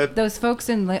those folks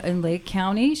in Lake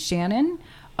County, Shannon,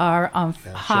 are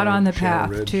hot on the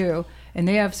path too, and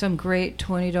they have some great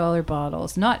 $20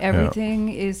 bottles. Not everything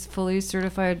is fully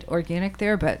certified organic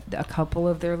there, but a couple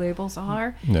of their labels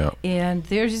are. Yeah, and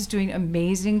they're just doing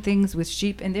amazing things with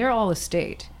sheep, and they're all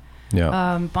estate.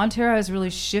 Yeah, Bonterra has really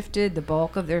shifted the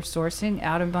bulk of their sourcing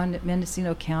out of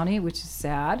Mendocino County, which is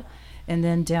sad, and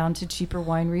then down to cheaper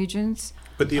wine regions.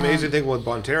 But the amazing thing with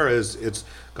Bonterra is it's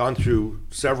gone through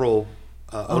several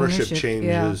ownership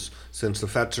changes since the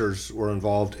Fetzers were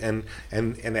involved, and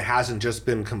it hasn't just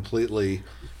been completely,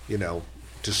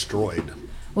 destroyed.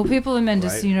 Well, people in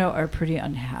Mendocino are pretty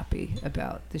unhappy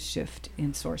about the shift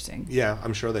in sourcing. Yeah,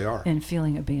 I'm sure they are. And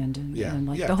feeling abandoned. Yeah, and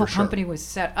the whole company was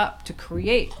set up to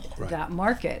create that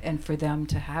market and for them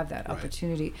to have that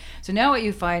opportunity. So now what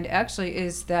you find actually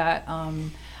is that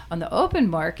on the open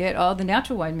market, all the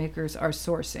natural winemakers are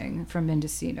sourcing from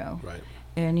Mendocino. Right.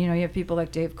 And, you have people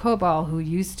like Dave Cobal, who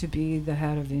used to be the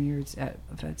head of vineyards at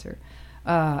Fetzer,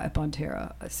 at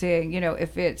Bonterra, saying,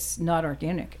 if it's not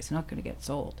organic, it's not going to get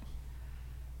sold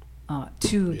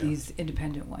to these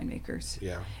independent winemakers.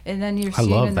 Yeah. And then you're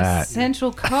seeing in the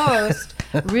Central Coast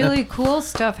really cool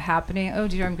stuff happening. Oh,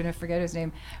 dear, I'm going to forget his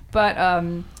name. But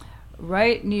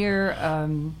right near...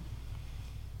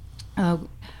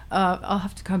 I'll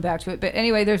have to come back to it. But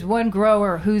anyway, there's one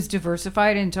grower who's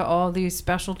diversified into all these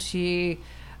specialty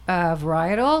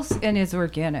varietals and is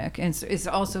organic, and so is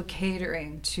also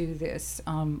catering to this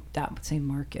that same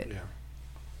market.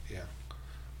 Yeah.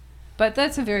 But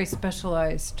that's a very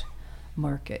specialized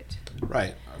market.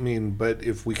 Right. I mean, but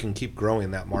if we can keep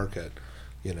growing that market,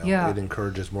 It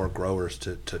encourages more growers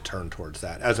to turn towards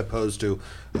that, as opposed to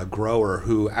a grower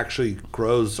who actually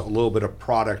grows a little bit of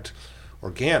product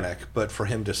organic, but for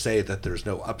him to say that there's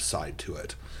no upside to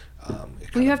it.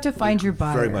 You have to find your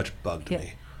buyer. Very much bugged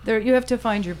me. You have to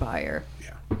find your buyer.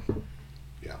 Yeah.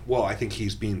 Well, I think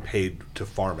he's being paid to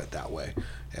farm it that way,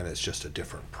 and it's just a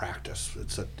different practice.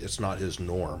 It's not his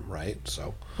norm, right?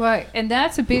 So. Right, and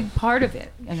that's a big part of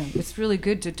it. It's really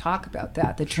good to talk about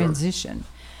that, the transition,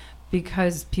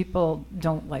 because people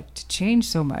don't like to change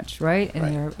so much, right?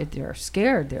 And they're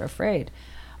scared, they're afraid.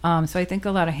 So I think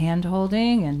a lot of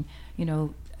hand-holding and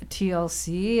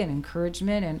TLC and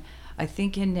encouragement, and I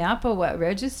think in Napa what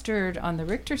registered on the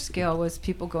Richter scale was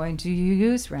people going, do you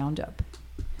use Roundup?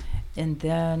 And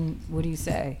then what do you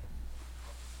say?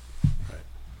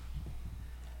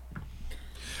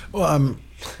 Well,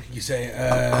 you say,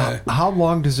 how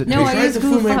long does it take? I use the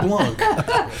Fumé Blanc.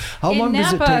 How long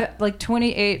does it take? Like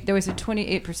 28, there was a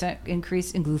 28%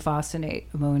 increase in glufosinate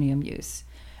ammonium use.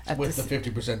 With the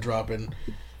 50% drop in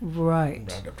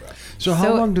Roundup drop. So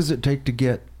how long does it take to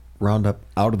get Roundup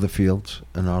out of the fields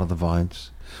and out of the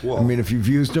vines? Whoa. I mean, if you've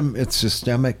used them, it's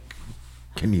systemic.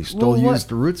 Can you still use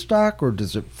the rootstock, or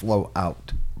does it flow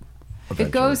out? Eventually?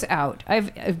 It goes out.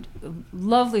 A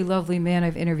lovely man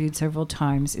I've interviewed several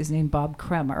times is named Bob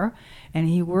Kremer, and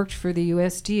he worked for the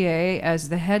USDA as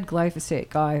the head glyphosate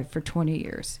guy for 20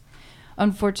 years.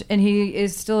 And he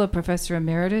is still a professor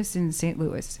emeritus in St.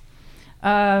 Louis.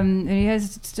 And he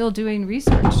is still doing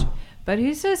research. But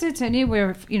he says it's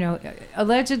anywhere,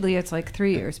 allegedly it's like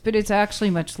 3 years, but it's actually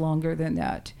much longer than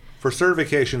that. For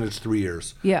certification, it's 3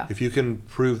 years. Yeah. If you can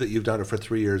prove that you've done it for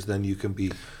 3 years, then you can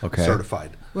be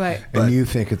certified. Right. And you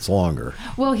think it's longer?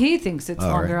 Well, he thinks it's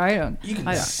longer. Right. I don't. You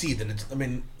can see that it's,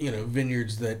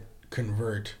 vineyards that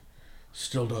convert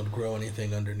still don't grow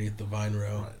anything underneath the vine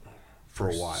row for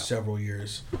a while. Several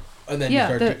years. And then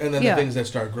the things that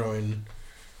start growing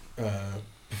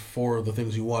before the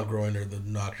things you want growing are the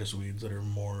noxious weeds that are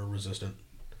more resistant.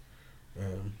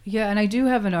 And I do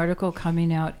have an article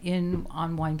coming out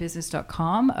on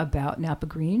winebusiness.com about Napa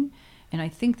Green, and I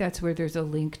think that's where there's a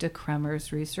link to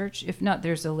Kremer's research. If not,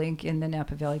 there's a link in the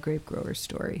Napa Valley Grape Grower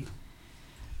story.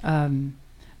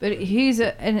 But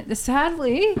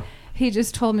sadly, he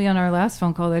just told me on our last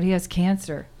phone call that he has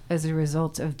cancer as a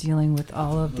result of dealing with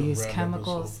all of these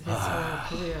chemicals his whole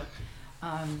career.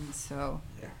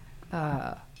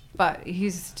 But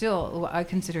he's still, I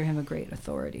consider him a great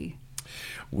authority.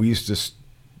 We used to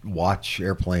watch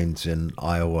airplanes in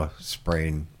Iowa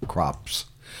spraying crops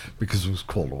because it was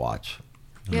cool to watch.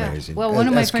 Amazing. Well, one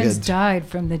of my friends died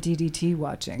from the DDT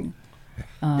watching.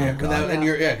 Exactly.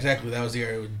 That was the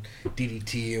area with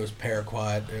DDT. It was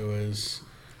paraquat. It was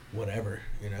whatever.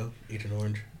 Agent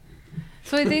Orange.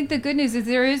 So I think the good news is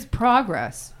there is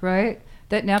progress, right?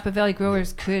 That Napa Valley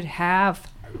growers could have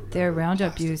their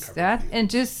Roundup use and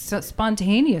just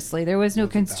spontaneously. There was no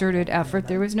concerted effort.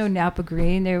 There was no Napa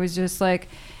Green. There was just like,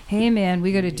 hey man,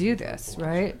 we got to do this,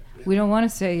 right? We don't want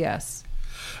to say yes.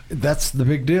 That's the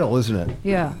big deal, isn't it?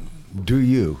 Yeah. Do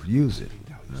you use it?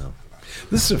 No.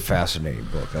 This is a fascinating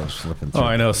book. I was flipping through. Oh,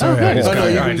 I know. Sorry,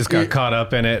 I just got caught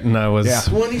up in it, and I was. Yeah.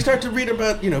 When you start to read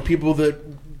about people that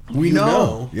we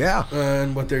know,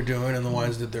 and what they're doing and the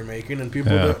wines that they're making, and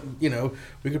people that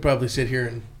we could probably sit here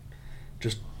and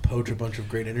just poach a bunch of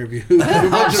great interviews, a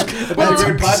bunch of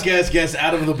great podcast guests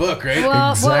out of the book, right?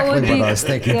 Well, exactly what I was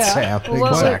thinking, Sam.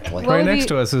 Exactly. Right next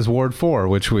to us is Ward 4,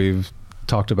 which we've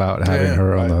talked about having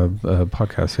her on the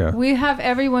podcast. Yeah, we have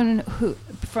everyone who,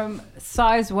 from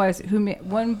size-wise,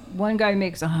 one guy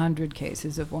makes 100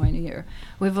 cases of wine a year.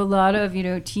 We have a lot of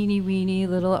teeny-weeny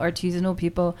little artisanal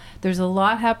people. There's a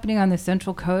lot happening on the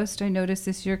Central Coast. I noticed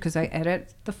this year because I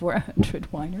edit the 400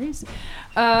 wineries,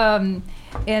 and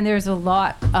there's a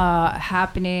lot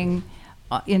happening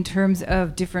in terms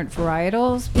of different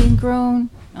varietals being grown,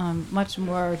 much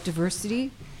more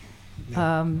diversity.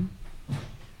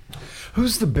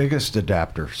 Who's the biggest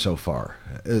adapter so far?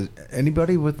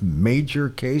 Anybody with major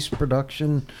case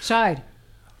production? Scheid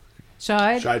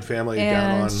family and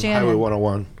down on Shannon. Highway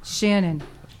 101. Shannon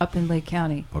up in Lake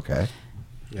County. Okay.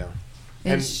 Yeah.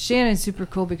 And Shannon's super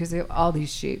cool because they have all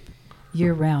these sheep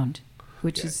year round,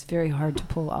 which is very hard to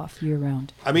pull off year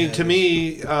round. I mean, to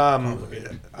me,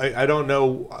 I don't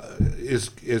know, is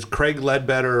Craig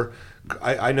Ledbetter,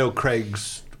 I know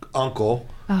Craig's uncle,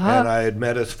 and I had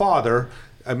met his father,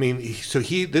 I mean,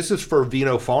 this is for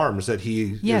Vino Farms that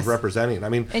he is representing. I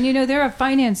mean, and they're a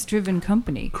finance-driven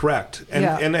company. Correct.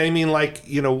 And I mean, like,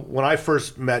 when I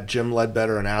first met Jim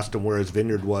Ledbetter and asked him where his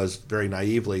vineyard was, very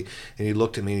naively, and he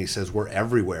looked at me and he says, "We're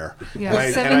everywhere."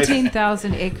 Yeah,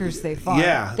 17,000 acres they farm.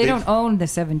 Yeah, they don't own the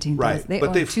 17,000. Right, they but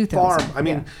own they 2,000. farm. I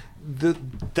mean.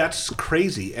 That's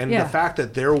crazy, and the fact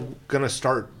that they're going to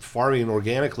start farming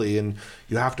organically, and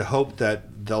you have to hope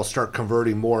that they'll start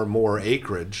converting more and more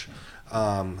acreage.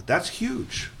 That's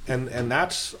huge, and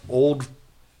that's old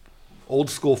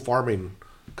school farming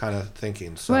kind of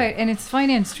thinking. So. Right, and it's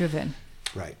finance driven.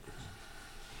 Right.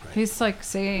 He's like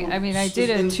saying, I mean, I did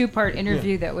a 2-part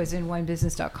interview that was in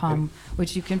winebusiness.com,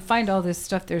 which you can find all this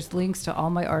stuff. There's links to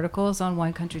all my articles on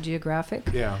Wine Country Geographic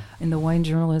in the wine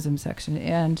journalism section.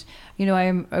 And,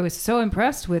 I was so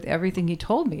impressed with everything he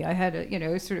told me. I had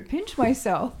to, sort of pinch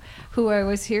myself who I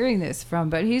was hearing this from.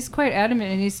 But he's quite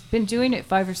adamant, and he's been doing it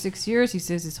 5 or 6 years. He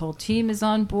says his whole team is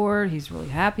on board. He's really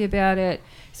happy about it.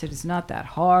 He said it's not that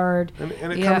hard. And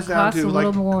it comes down costs to a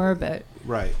little more, but...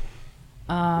 Right.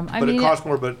 I mean, it costs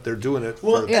more, but they're doing it.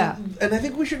 Well, and I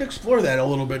think we should explore that a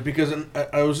little bit because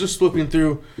I was just flipping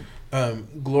through.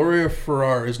 Gloria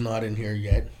Ferrar is not in here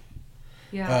yet.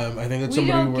 Yeah, I think that's we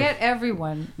somebody don't get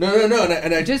everyone. No,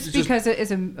 and I just because it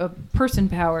is a person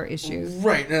power issue.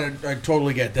 Right, and I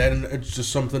totally get that, and it's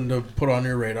just something to put on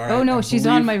your radar. Oh no, she's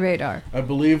on my radar. I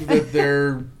believe that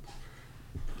they're.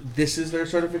 This is their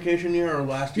certification year or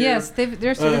last year? Yes,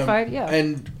 they're certified. Yeah.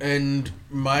 And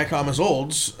Maya Kamas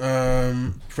Olds,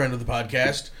 friend of the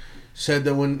podcast, said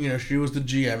that when she was the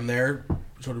GM there,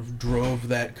 sort of drove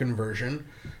that conversion,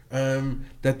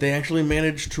 that they actually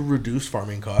managed to reduce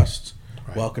farming costs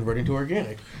while converting to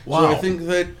organic. Wow. So I think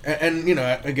that, and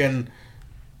again,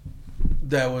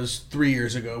 that was 3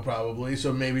 years ago probably.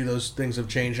 So maybe those things have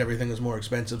changed. Everything is more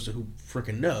expensive. So who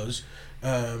freaking knows?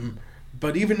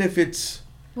 But even if it's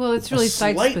well, it's really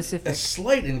site-specific. A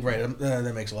slight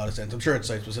that makes a lot of sense. I'm sure it's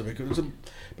site-specific.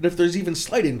 But if there's even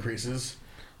slight increases,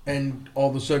 and all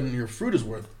of a sudden your fruit is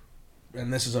worth,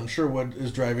 and this is, I'm sure, what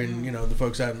is driving the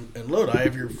folks out in Lodi,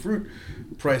 if your fruit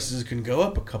prices can go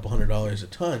up a couple $100 a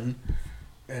ton,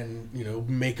 and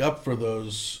make up for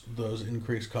those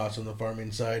increased costs on the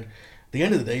farming side, at the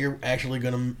end of the day, you're actually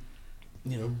going to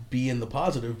be in the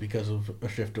positive because of a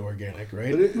shift to organic,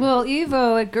 right? Well,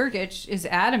 Ivo at Gergich is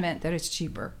adamant that it's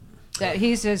cheaper. That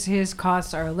he says his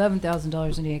costs are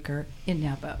 $11,000 an acre in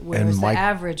Napa, whereas the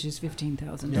average is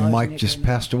 $15,000. And Mike just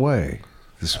passed away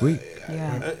this week.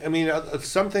 Yeah. I mean,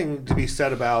 something to be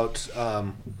said about.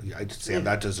 I'd say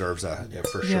that deserves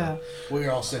for sure. Yeah. We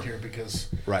all sit here because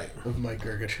of Mike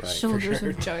Gergich. Right. Shoulders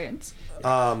of giants.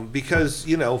 Because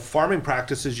farming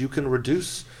practices, you can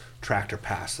reduce tractor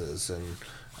passes and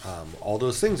all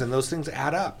those things, and those things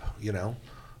add up.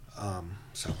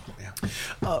 So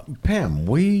yeah. Pam,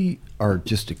 we are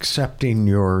just accepting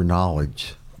your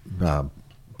knowledge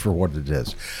for what it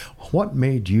is. What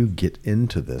made you get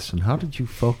into this, and how did you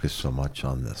focus so much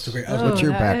on this? What's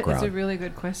your background? That's a really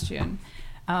good question.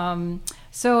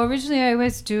 So originally I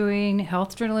was doing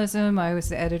health journalism. I was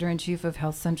the editor-in-chief of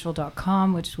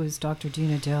healthcentral.com, which was Dr.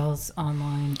 Dean Adele's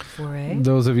online foray.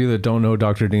 Those of you that don't know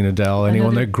Dr. Dean Adele,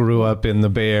 anyone that grew up in the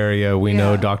Bay Area, we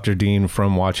know Dr. Dean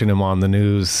from watching him on the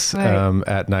news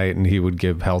at night, and he would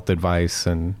give health advice.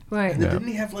 And didn't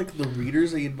he have like the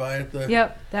readers that you'd buy at the...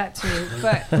 Yep, that too.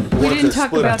 But we didn't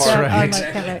talk about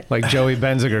that on like Joey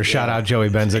Benziger. Shout out Joey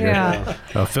Benziger.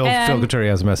 Yeah. Phil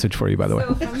Couturier has a message for you, by the way.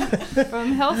 So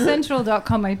from healthcentral.com,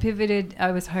 I pivoted.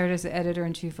 I was hired as the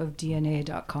editor-in-chief of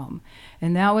DNA.com.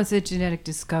 And that was a genetic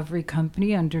discovery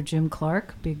company under Jim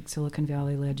Clark, big Silicon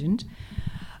Valley legend,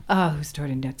 who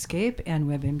started Netscape and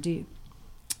WebMD.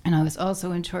 And I was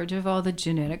also in charge of all the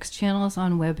genetics channels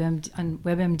on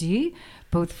WebMD,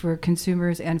 both for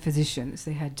consumers and physicians.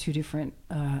 They had 2 different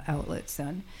outlets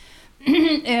then.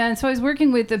 And so I was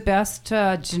working with the best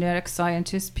genetic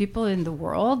scientists, people in the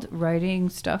world, writing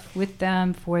stuff with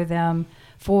them,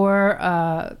 for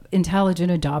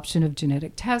intelligent adoption of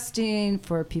genetic testing,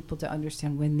 for people to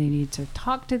understand when they need to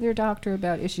talk to their doctor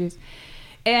about issues.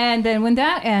 And then when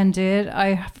that ended,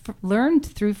 I learned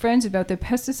through friends about the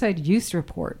pesticide use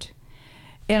report.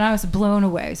 And I was blown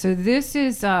away. So this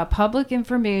is public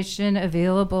information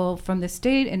available from the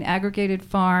state in aggregated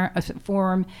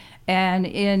form and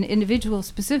in individual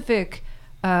specific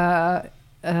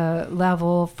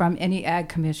level from any ag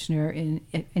commissioner in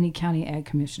any county ag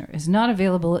commissioner. It's not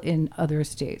available in other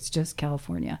states, just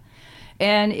California.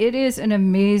 And it is an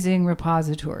amazing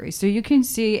repository. So you can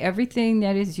see everything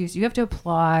that is used. You have to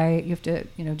apply. You have to,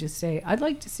 just say, I'd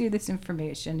like to see this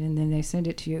information. And then they send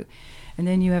it to you. And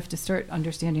then you have to start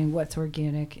understanding what's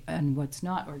organic and what's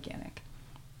not organic.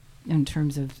 in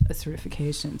terms of a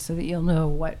certification, so that you'll know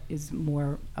what is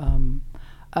more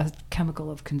a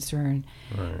chemical of concern.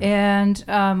 Right. And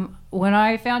when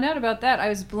I found out about that, I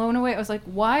was blown away. I was like,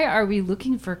 why are we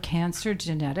looking for cancer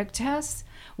genetic tests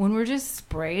when we're just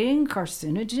spraying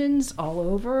carcinogens all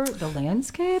over the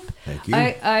landscape? Thank you.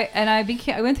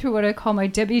 I went through what I call my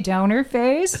Debbie Downer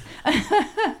phase.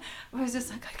 I was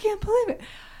just like, I can't believe it.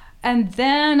 And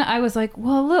then I was like,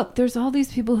 well, look, there's all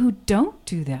these people who don't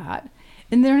do that,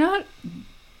 and they're not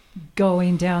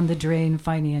going down the drain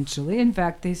financially. In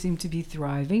fact, they seem to be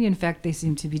thriving. In fact, they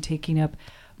seem to be taking up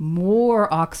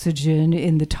more oxygen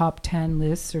in the top 10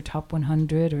 lists or top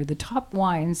 100 or the top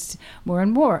wines more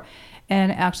and more.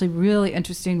 And actually really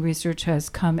interesting research has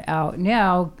come out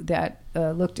now that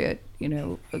looked at,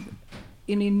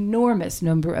 an enormous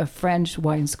number of French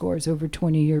wine scores over a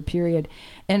 20-year period.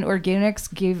 And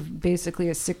organics gave basically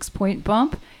a 6-point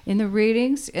bump in the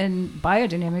ratings, and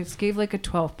biodynamics gave like a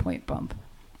 12-point bump.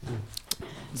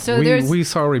 So we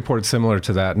saw a report similar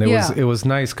to that, and it was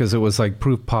nice because it was like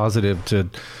proof positive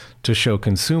to show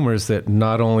consumers that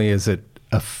not only is it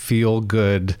a feel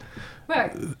good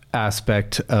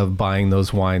aspect of buying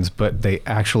those wines, but they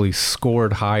actually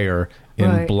scored higher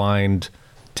in blind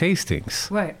tastings.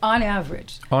 Right, on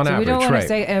average. On average, we don't want to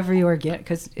say every organic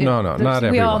because not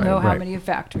every. We all know wine, how many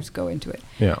factors go into it.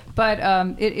 Yeah, but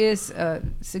it is a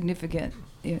significant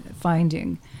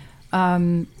finding.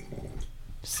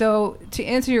 So to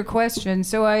answer your question,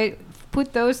 so I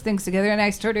put those things together and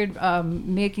I started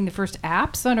making the first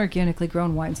apps on organically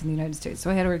grown wines in the United States.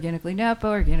 So I had Organically Napa,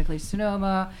 Organically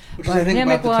Sonoma, which is I think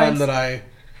about the time that I...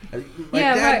 Right.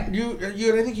 I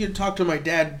think you talked to my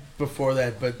dad before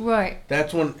that, but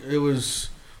that's when it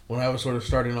was when I was sort of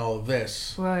starting all of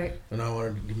this. Right. And I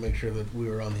wanted to make sure that we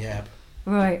were on the app.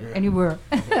 Right, and you were.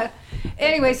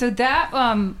 Anyway, so that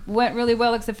went really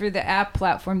well, except for the app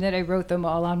platform that I wrote them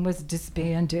all on was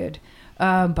disbanded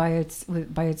by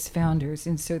its founders,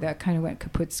 and so that kind of went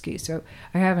kaputski. So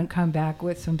I haven't come back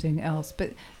with something else,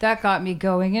 but that got me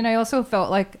going. And I also felt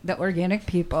like the organic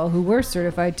people who were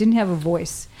certified didn't have a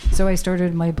voice, so I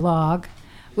started my blog,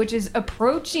 which is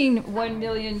approaching 1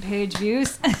 million page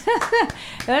views.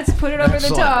 Let's put it over the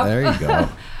top. There you go.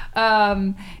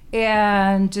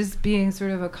 And just being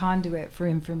sort of a conduit for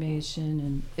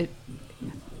information, and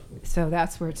so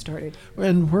that's where it started.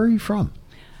 And where are you from?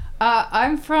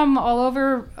 I'm from all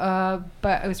over,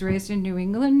 but I was raised in New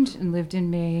England and lived in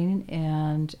Maine,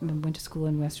 and went to school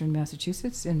in Western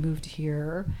Massachusetts and moved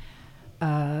here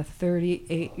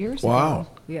 38 years ago. Wow.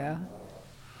 Yeah.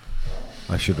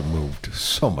 I should have moved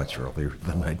so much earlier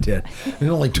than I did. It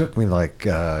only took me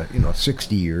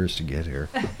 60 years to get here.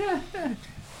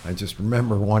 I just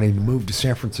remember wanting to move to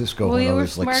San Francisco when I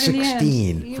was like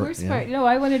 16. You were smart. No,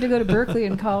 I wanted to go to Berkeley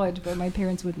in college, but my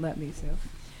parents wouldn't let me. So,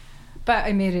 but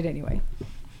I made it anyway.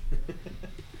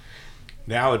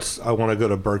 Now I want to go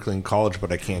to Berkeley in college,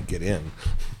 but I can't get in.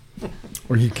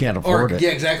 Or you can't afford it.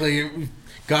 Yeah, exactly.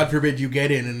 God forbid you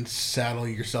get in and saddle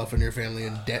yourself and your family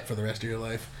in debt for the rest of your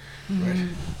life. Right.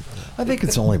 I think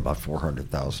it's only about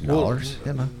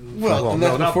 $400,000. Well, and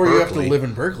that's before you have to live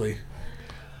in Berkeley.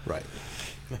 Right.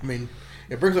 I mean,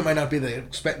 Berkeley might not be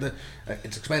it's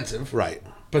expensive. Right.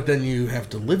 But then you have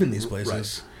to live in these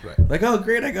places. Right. Like, oh,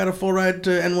 great, I got a full ride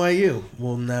to NYU.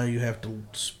 Well, now you have to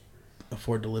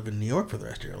afford to live in New York for the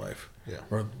rest of your life. Yeah.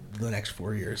 Or the next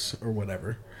 4 years or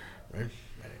whatever. Right?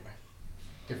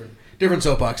 Anyway. Different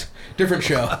soapbox. Different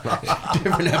show.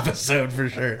 Different episode for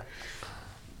sure.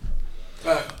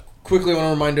 Quickly, I want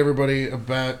to remind everybody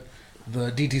about the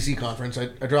DTC conference. I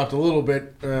dropped a little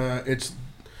bit. It's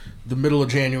the middle of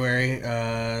January,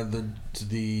 the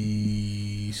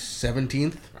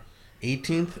 17th,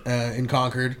 18th in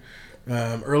Concord.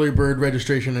 Early bird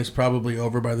registration is probably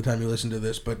over by the time you listen to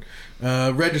this, but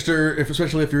register,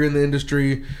 especially if you're in the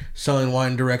industry selling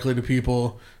wine directly to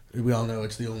people. We all know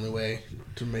it's the only way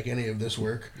to make any of this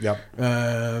work. Yep.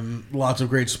 Lots of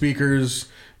great speakers.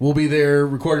 We'll be there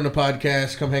recording a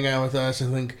podcast. Come hang out with us. I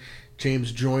think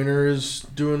James Joyner is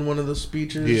doing one of the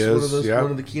speeches. He is,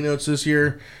 one of the keynotes this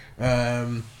year.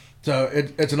 So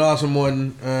it's an awesome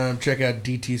one. Check out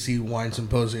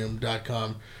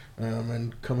dtcwinesymposium.com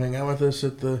and come hang out with us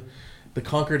at the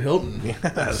Concord Hilton.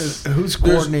 Yes. Who's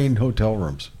coordinating hotel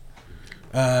rooms?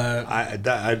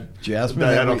 Jasmine.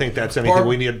 I don't think that's anything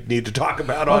we need to talk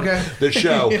about on the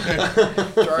show.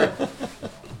 Sorry.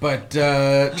 But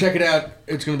check it out.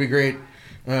 It's going to be great.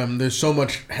 There's so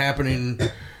much happening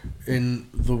in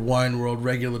the wine world,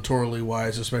 regulatorily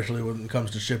wise, especially when it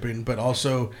comes to shipping, but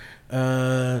also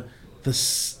the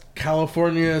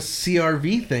California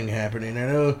CRV thing happening. I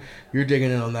know you're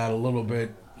digging in on that a little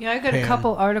bit. Yeah, I got a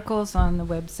couple articles on the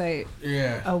website.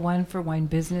 Yeah. One for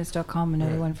winebusiness.com,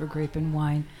 another one for Grape and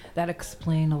Wine that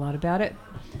explain a lot about it.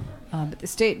 But the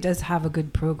state does have a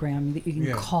good program that you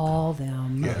can call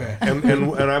them. Okay.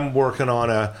 and I'm working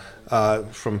on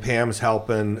from Pam's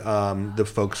helping the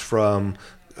folks from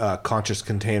Conscious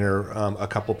Container, a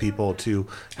couple people to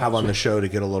have on the show to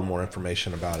get a little more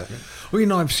information about it.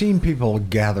 Well, I've seen people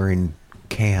gathering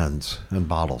cans and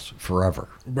bottles forever.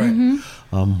 Right.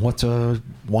 Mm-hmm. What's a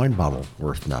wine bottle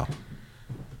worth now?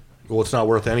 Well, it's not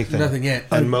worth anything. Nothing yet.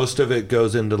 And most of it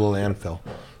goes into the landfill.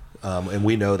 And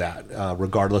we know that,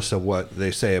 regardless of what they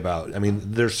say about. I mean,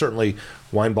 there's certainly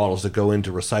wine bottles that go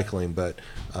into recycling, but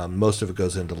most of it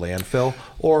goes into landfill,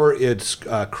 or it's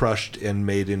crushed and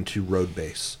made into road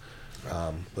base.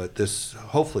 But this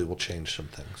hopefully will change some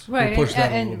things. Right, We'll push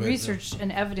that a and little bit, research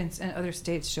and evidence in other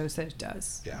states shows that it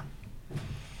does. Yeah.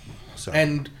 So.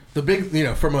 And the big,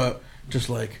 from a just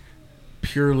like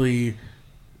purely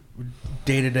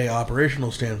day-to-day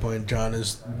operational standpoint, John,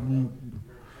 is and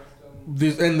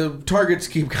the targets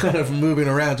keep kind of moving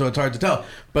around, so it's hard to tell.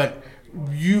 But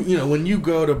when you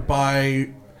go to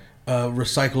buy a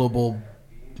recyclable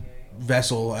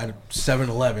vessel at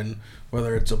 7-Eleven,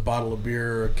 whether it's a bottle of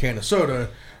beer or a can of soda,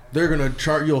 they're going to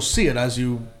charge. You'll see it as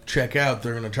you check out.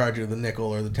 They're going to charge you the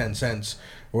nickel or the 10 cents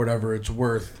or whatever it's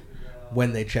worth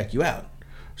when they check you out.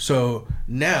 So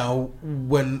now,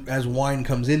 as wine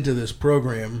comes into this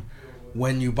program,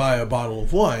 when you buy a bottle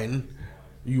of wine,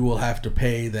 you will have to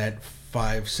pay that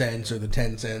 5 cents or the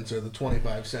 10 cents or the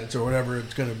 25 cents or whatever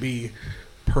it's going to be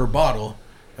per bottle.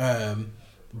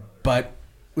 But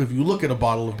if you look at a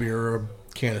bottle of beer or a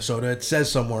can of soda, it says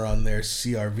somewhere on there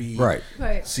CRV,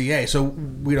 Right. CA. So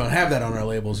we don't have that on our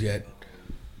labels yet.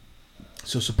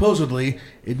 So supposedly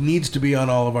it needs to be on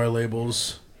all of our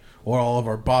labels or all of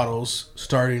our bottles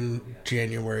starting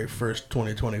January 1st,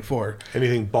 2024.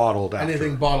 Anything bottled after.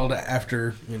 Anything bottled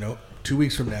after, 2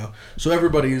 weeks from now. So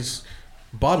everybody's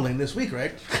bottling this week,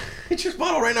 right? Just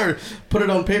bottle right now. Put it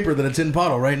on paper that it's in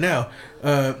bottle right now.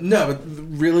 No, but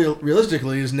really,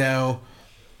 realistically is now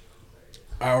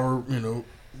our,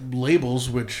 labels,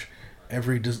 which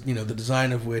the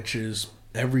design of which is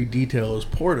every detail is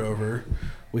poured over.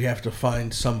 We have to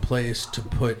find some place to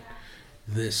put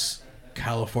this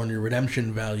California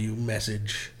redemption value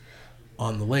message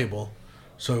on the label.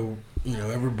 So,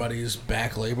 everybody's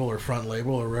back label or front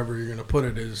label or wherever you're going to put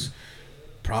it is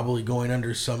probably going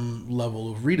under some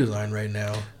level of redesign right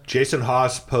now. Jason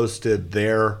Haas posted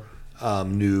their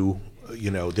new,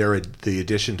 the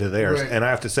addition to theirs. Right. And I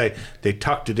have to say, they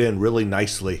tucked it in really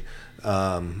nicely.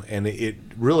 And it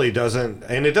really doesn't,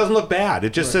 and it doesn't look bad.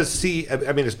 It just says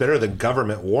it's better than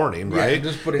government warning, right? Yeah,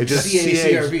 just put it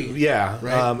CACRV. Yeah,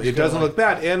 right? It doesn't look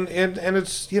bad, and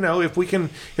it's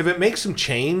if it makes some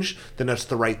change, then that's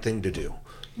the right thing to do.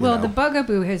 Well, the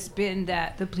bugaboo has been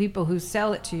that the people who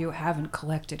sell it to you haven't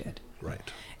collected it. Right.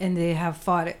 And they have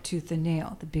fought it tooth and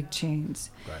nail, the big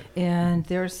chains. Right. And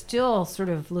they're still sort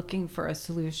of looking for a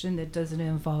solution that doesn't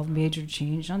involve major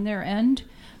change on their end.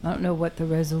 I don't know what the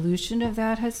resolution of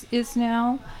that is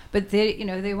now, but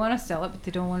they want to sell it, but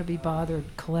they don't want to be bothered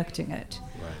collecting it.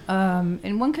 Right.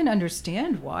 And one can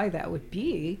understand why that would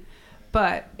be,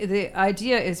 but the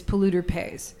idea is polluter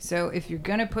pays. So if you're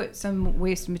going to put some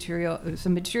material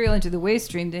into the waste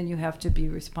stream, then you have to be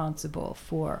responsible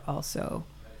for also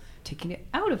taking it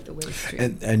out of the waste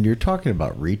stream. And you're talking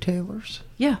about retailers?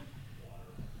 Yeah.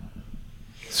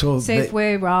 So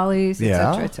Safeway, Raleigh's,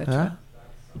 etc., etc.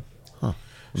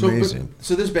 Amazing.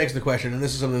 So this begs the question, and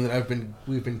this is something that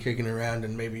we've been kicking around,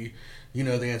 and maybe you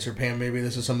know the answer, Pam. Maybe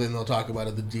this is something they'll talk about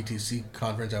at the DTC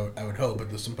conference. I would hope at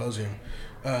the symposium.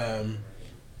 So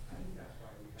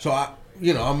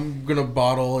I'm gonna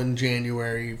bottle in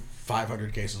January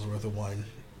 500 cases worth of wine,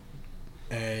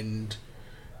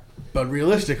 but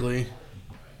realistically,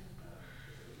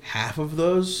 half of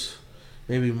those,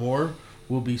 maybe more,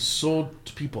 will be sold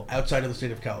to people outside of the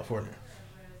state of California.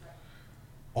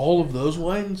 All of those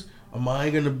wines, am I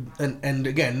going to... And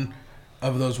again,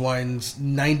 of those wines,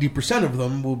 90% of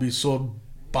them will be sold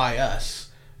by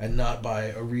us and not by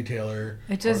a retailer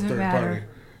or third matter. party.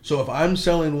 So if I'm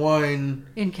selling wine...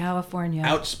 in California.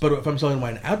 But if I'm selling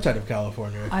wine outside of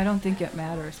California... I don't think it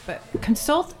matters, but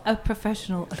consult a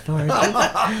professional authority.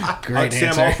 Great Sam,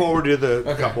 answer. I'll forward you the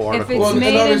couple articles. If it's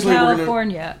made in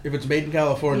California... If it's made in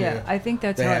California... Yeah, I think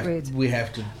that's how it reads. We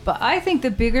have to... But I think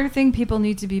the bigger thing people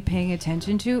need to be paying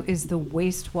attention to is the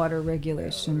wastewater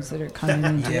regulations that are coming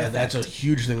into Yeah, effect. that's a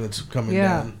huge thing that's coming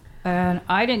down. And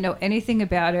I didn't know anything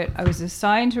about it. I was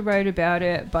assigned to write about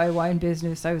it by Wine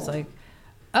Business. I was like...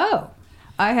 Oh,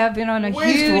 I have been on a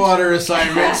wastewater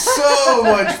assignment. So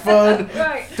much fun.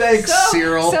 Right. Thanks,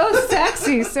 Cyril. So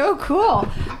sexy, so cool.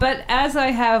 But as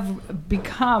I have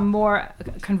become more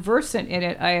conversant in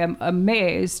it, I am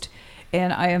amazed,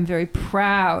 and I am very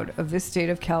proud of this state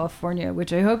of California,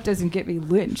 which I hope doesn't get me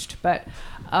lynched. But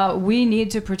we need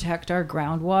to protect our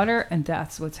groundwater, and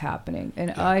that's what's happening.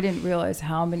 And I didn't realize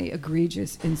how many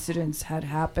egregious incidents had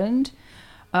happened.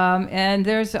 And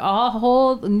there's a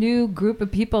whole new group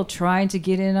of people trying to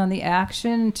get in on the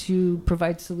action to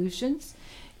provide solutions.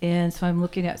 And so I'm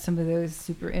looking at some of those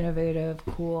super innovative,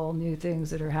 cool new things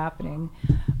that are happening.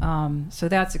 So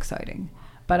that's exciting.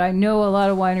 But I know a lot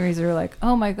of wineries are like,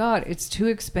 oh my God, it's too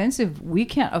expensive. We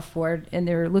can't afford. And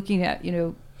they're looking at,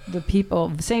 the people,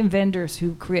 the same vendors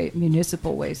who create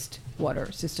municipal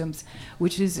wastewater systems,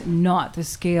 which is not the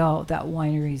scale that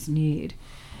wineries need.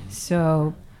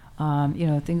 So...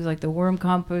 things like the worm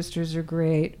composters are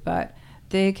great, but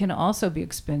they can also be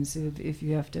expensive if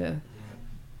you have to.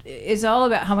 It's all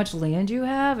about how much land you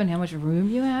have and how much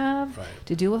room you have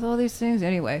to deal with all these things.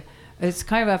 Anyway, it's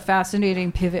kind of a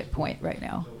fascinating pivot point right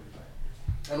now.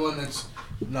 And one that's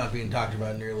not being talked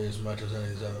about nearly as much as any of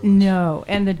these other ones. No,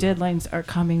 and the deadlines are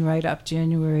coming right up.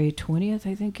 January 20th,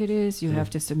 I think it is. You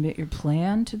have to submit your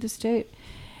plan to the state.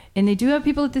 And they do have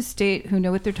people at the state who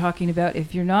know what they're talking about.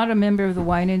 If you're not a member of the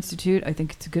Wine Institute, I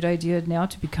think it's a good idea now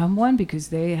to become one, because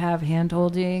they have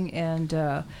hand-holding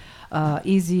and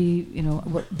easy,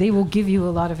 they will give you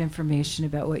a lot of information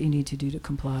about what you need to do to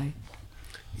comply.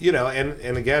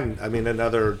 And again, I mean,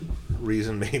 another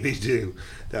reason maybe too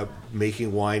that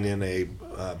making wine in a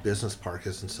business park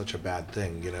isn't such a bad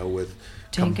thing, with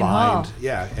Tank combined,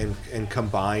 and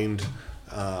combined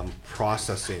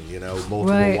processing, multiple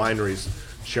wineries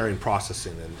sharing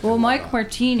processing. And Mike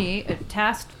Martini at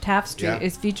Taft Street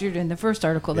is featured in the first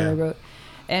article that I wrote.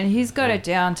 And he's got it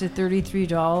down to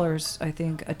 $33, I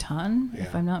think, a ton,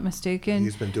 if I'm not mistaken.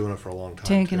 He's been doing it for a long time.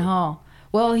 Tank and Hall.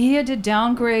 Well, he had to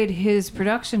downgrade his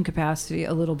production capacity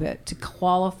a little bit to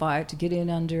qualify to get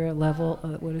in under a level,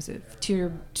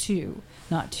 Tier 2,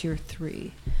 not Tier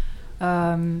 3.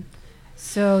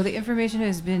 So the information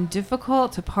has been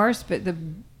difficult to parse, but the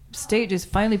state just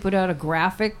finally put out a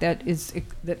graphic that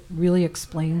really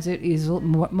explains it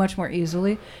much more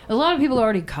easily. A lot of people are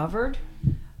already covered,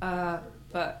 but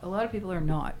a lot of people are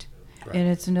not. Right. And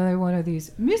it's another one of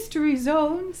these mystery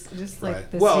zones, just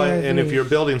like the CRV. And if you're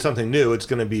building something new, it's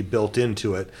going to be built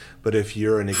into it. But if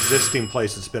you're an existing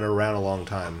place that's been around a long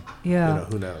time,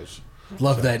 who knows?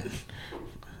 Love that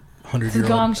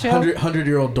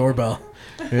 100-year-old doorbell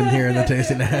in here in the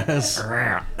Tasting House.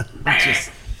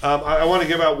 I want to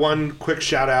give out one quick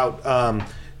shout out.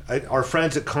 Our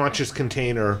friends at Conscious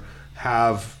Container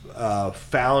have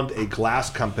found a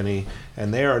glass company,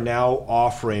 and they are now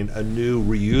offering a new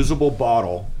reusable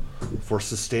bottle for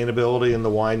sustainability in the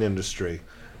wine industry.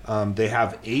 They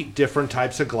have 8 different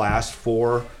types of glass,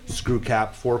 4 screw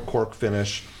cap, 4 cork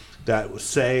finish, that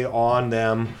say on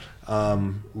them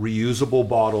reusable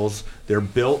bottles. They're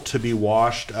built to be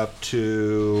washed up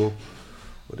to,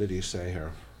 what did he say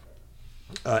here?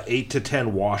 8 to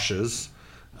 10 washes.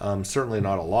 Certainly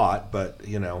not a lot, but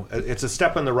it's a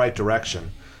step in the right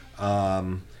direction.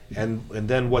 And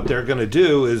then what they're going to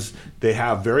do is they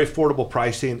have very affordable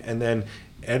pricing, and then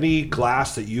any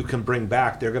glass that you can bring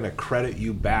back, they're going to credit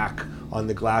you back on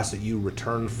the glass that you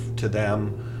return to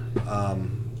them,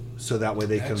 so that way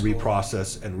they can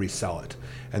reprocess and resell it.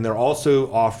 And they're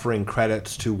also offering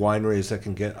credits to wineries that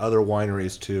can get other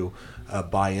wineries to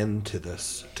buy into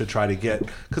this, to try to get,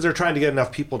 because they're trying to get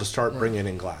enough people to start bringing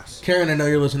in glass. Karen, I know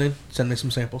you're listening. Send me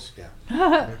some samples. Yeah.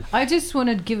 I just want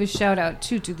to give a shout out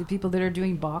too to the people that are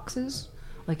doing boxes,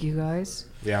 like you guys.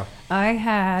 Yeah. I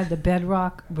had the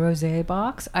Bedrock Rosé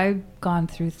box. I've gone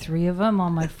through 3 of them. All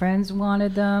my friends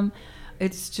wanted them.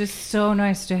 It's just so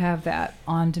nice to have that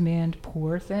on-demand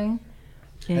pour thing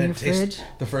in your fridge.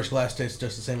 The first glass tastes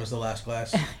just the same as the last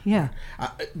glass. Yeah.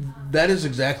 That is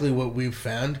exactly what we've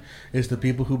found, is the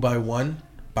people who buy 1,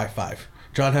 buy 5.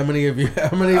 John, how many of you?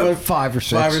 5 or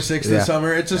 6. 5 or 6 this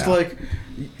summer. It's just like,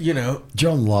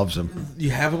 Joan loves them.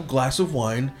 You have a glass of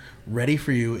wine ready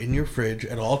for you in your fridge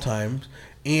at all times,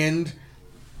 and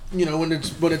when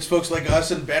it's folks like us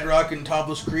and Bedrock and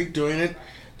Topless Creek doing it,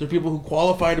 they're people who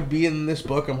qualify to be in this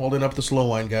book. I'm holding up the Slow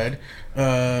Wine Guide.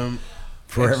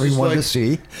 For everyone to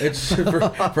see. It's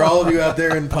for all of you out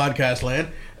there in podcast land.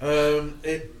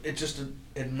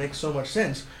 It makes so much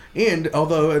sense. And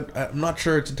although I'm not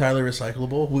sure it's entirely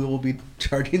recyclable, we will be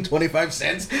charging 25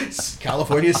 cents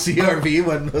California CRV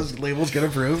when those labels get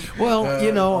approved. Well,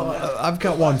 I've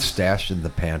got one stashed in the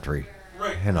pantry.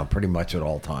 Right. pretty much at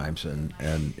all times, and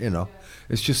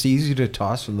it's just easy to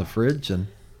toss in the fridge and.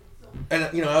 And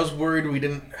I was worried we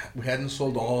hadn't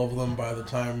sold all of them by the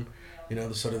time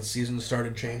the sort of the season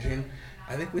started changing.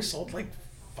 I think we sold like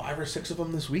 5 or 6 of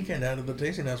them this weekend out of the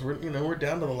tasting house. We're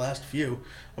down to the last few.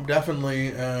 I'm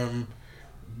definitely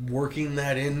working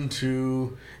that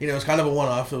into it's kind of a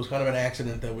one-off. It was kind of an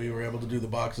accident that we were able to do the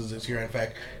boxes this year. In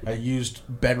fact, I used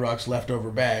Bedrock's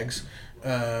leftover bags,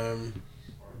 but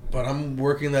I'm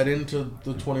working that into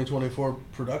the 2024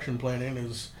 production planning.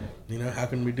 Is how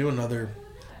can we do another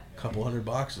couple hundred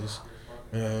boxes?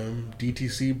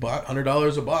 DTC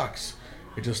 $100 a box.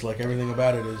 It just like everything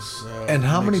about it is. And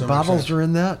how many bottles are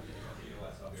in that?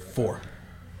 4.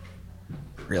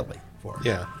 Really? 4.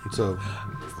 Yeah, it's a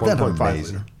 1.5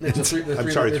 liter. It's a 3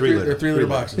 liter. They're 3 liter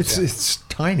boxes. It's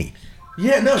tiny.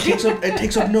 Yeah, no, it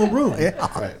takes up no room.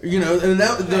 Yeah. Right. And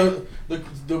now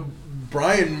the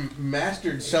Brian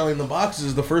mastered selling the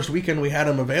boxes. The first weekend we had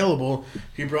them available,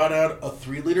 he brought out a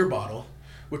 3 liter bottle,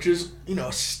 which is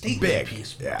a statement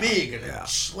piece, big, and it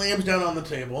slams down on the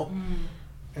table.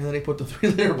 And then he put the 3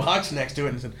 liter box next to it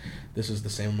and said, "This is the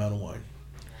same amount of wine."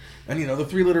 And the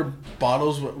 3 liter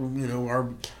bottles,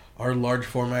 our large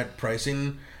format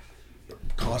pricing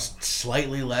cost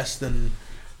slightly less than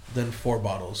 4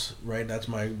 bottles, right? That's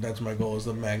my goal. Is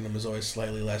the Magnum is always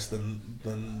slightly less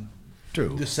than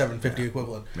 2. the 750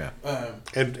 equivalent. Yeah.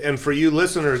 And for you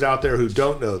listeners out there who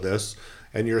don't know this,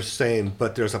 and you're saying,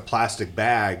 but there's a plastic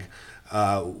bag,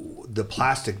 the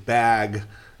plastic bag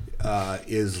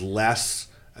is less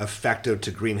effective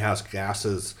to greenhouse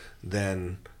gases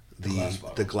than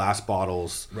the glass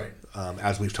bottles, right?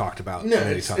 As we've talked about No,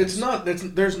 many times. it's not.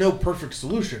 There's no perfect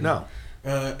solution. No.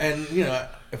 And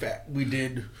if we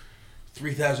did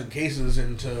 3,000 cases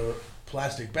into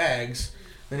plastic bags,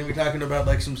 then you'd be talking about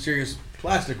like some serious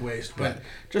plastic waste. But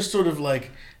just sort of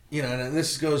like and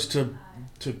this goes to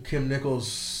Kim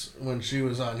Nichols when she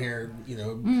was on here,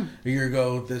 a year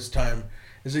ago this time,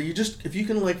 is that if you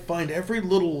can like find every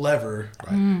little lever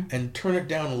and turn it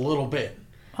down a little bit.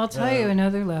 I'll tell you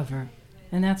another lever,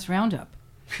 and that's Roundup.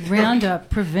 Roundup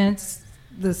prevents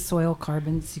the soil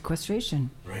carbon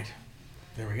sequestration. Right.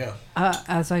 There we go.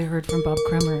 As I heard from Bob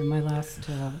Kremer in my last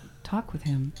talk with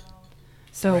him.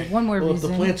 So one more Well, reason.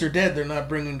 if the plants are dead, they're not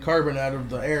bringing carbon out of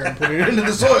the air and putting it into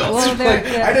the soil. Well,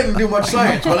 I didn't do much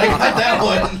science, but I got that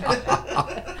one.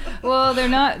 Well, they're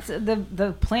not.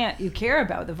 The plant you care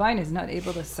about, the vine, is not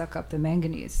able to suck up the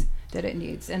manganese that it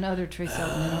needs and other trace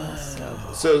elements.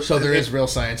 So there is real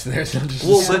science there. It's not just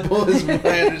as simple as my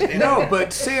understanding. No,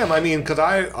 but Sam, I mean, because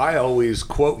I always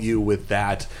quote you with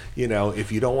that.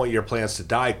 If you don't want your plants to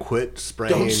die, quit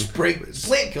spraying. Don't spray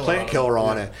plant killer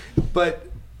on it. But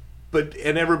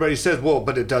everybody says, well,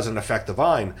 but it doesn't affect the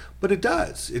vine. But it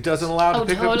does. It doesn't allow it to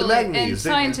pick up the manganese. And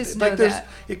scientists know that.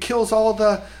 It kills all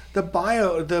the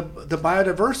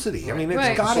biodiversity. I mean,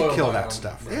 it's got to kill that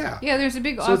stuff. Right. Yeah. Yeah, there's a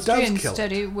big Austrian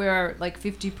study where like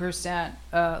 50%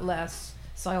 less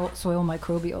soil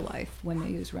microbial life when they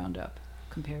use Roundup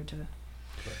compared to.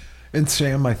 And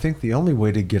Sam, I think the only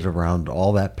way to get around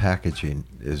all that packaging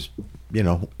is,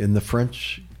 in the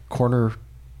French corner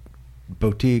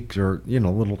boutiques or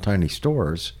little tiny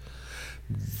stores,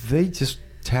 they just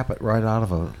tap it right out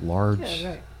of a large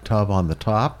tub on the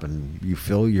top, and you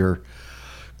fill your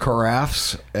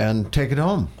carafes and take it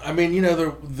home. I mean,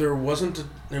 there wasn't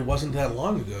that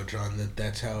long ago, John,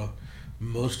 that's how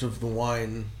most of the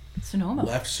wine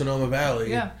left Sonoma Valley.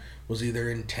 Yeah. Was either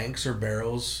in tanks or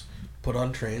barrels, put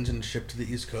on trains and shipped to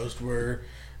the East Coast, where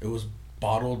it was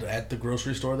bottled at the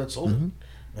grocery store that sold it.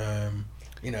 A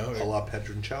la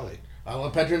Pedroncelli. A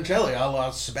la Pedroncelli, a la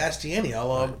Sebastiani, a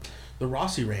la the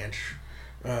Rossi Ranch.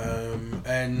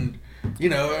 And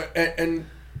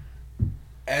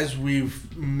as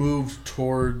we've moved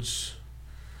towards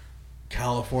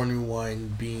California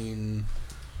wine being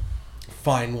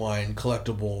fine wine,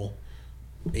 collectible,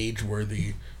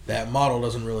 age-worthy, that model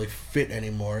doesn't really fit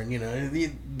anymore.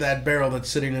 And, that barrel that's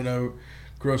sitting in a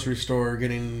grocery store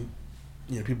getting,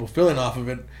 people filling off of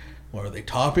it, or are they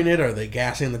topping it? Are they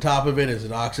gassing the top of it? Is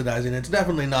it oxidizing? It's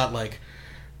definitely not like...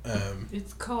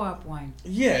 it's co-op wine.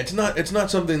 Yeah, it's not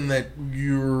something that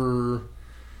you're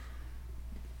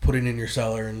putting in your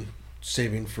cellar and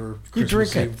saving for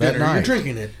Christmas Eve dinner. You're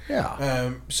drinking it.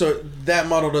 Yeah. So that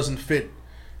model doesn't fit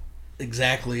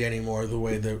exactly anymore the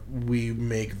way that we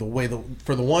make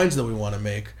for the wines that we want to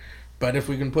make. But if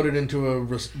we can put it into a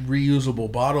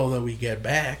reusable bottle that we get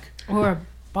back, or a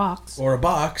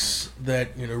box that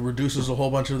reduces a whole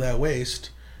bunch of that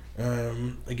waste,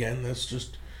 again, that's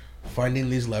just finding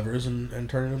these levers and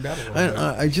turning them down a little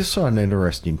bit. I just saw an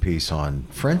interesting piece on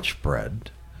French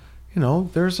bread.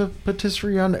 there's a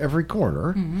patisserie on every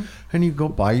corner, and you go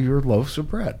buy your loaves of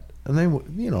bread. And they,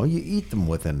 you eat them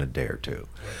within a day or two.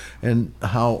 And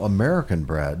how American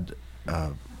bread,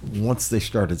 once they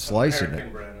started slicing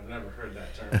American bread. I've never heard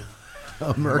that term.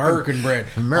 American bread.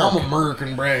 I'm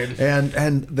American bread.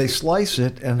 And they slice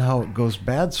it, and how it goes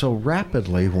bad so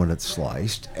rapidly when it's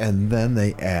sliced, and then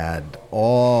they add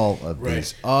all of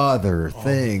these other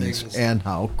things, and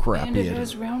how crappy and it has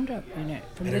is. Roundup in it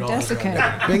from the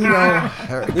desiccant. Bingo.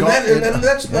 And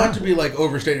that's not to be like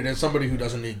overstated as somebody who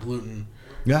doesn't eat gluten.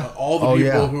 Yeah. All the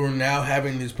people who are now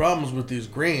having these problems with these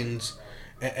grains,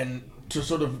 and to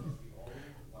sort of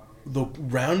the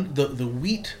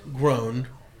wheat grown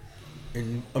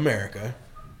in America,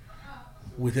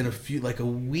 within a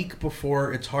week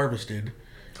before it's harvested,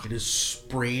 it is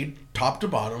sprayed top to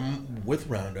bottom with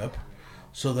Roundup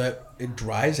so that it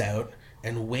dries out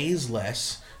and weighs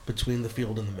less between the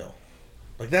field and the mill.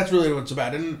 Like, that's really what it's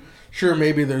about. And sure,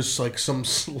 maybe there's like some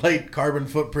slight carbon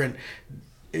footprint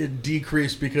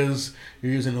decrease because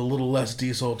you're using a little less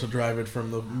diesel to drive it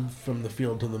from the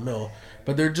field to the mill,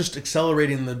 but they're just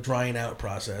accelerating the drying out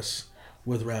process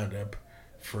with Roundup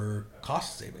for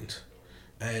cost savings.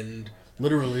 And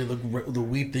literally the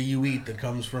wheat that you eat that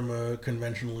comes from a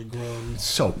conventionally grown,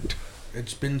 soaked,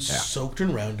 it's been soaked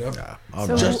in Roundup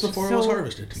So- just before it was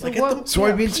harvested. so Like what- at the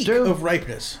Soybeans peak too. of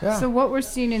ripeness. Yeah. So what we're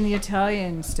seeing in the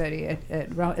Italian study,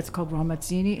 it's called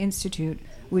Ramazzini Institute,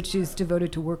 which is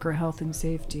devoted to worker health and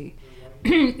safety,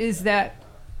 is that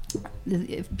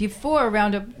before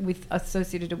Roundup, we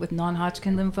associated it with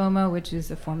non-Hodgkin lymphoma, which is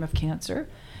a form of cancer.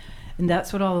 And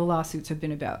that's what all the lawsuits have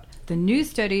been about. The new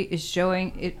study is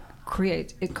showing it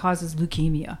causes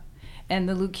leukemia. And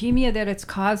the leukemia that it's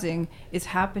causing is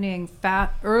happening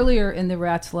earlier in the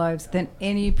rats' lives than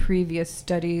any previous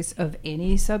studies of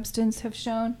any substance have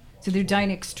shown. So they're dying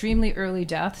extremely early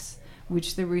deaths,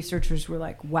 which the researchers were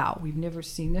like, wow, we've never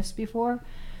seen this before.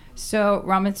 So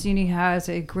Ramazzini has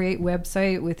a great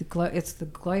website it's the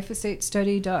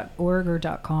glyphosatestudy.org or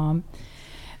 .com.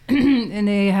 And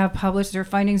they have published their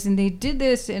findings, and they did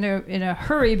this in a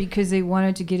hurry because they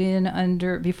wanted to get in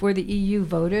before the EU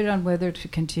voted on whether to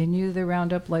continue the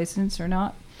Roundup license or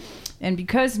not. And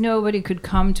because nobody could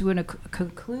come to a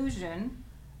conclusion,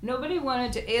 nobody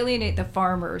wanted to alienate the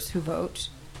farmers who vote.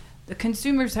 The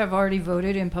consumers have already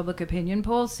voted in public opinion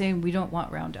polls saying we don't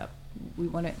want Roundup. We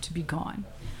want it to be gone.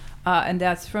 And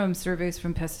that's from surveys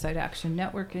from Pesticide Action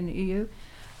Network in the EU.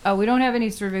 We don't have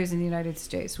any surveys in the United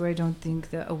States where I don't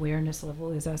think the awareness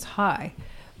level is as high.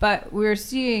 But we're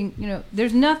seeing,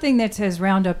 there's nothing that says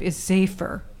Roundup is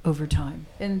safer over time.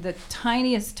 And the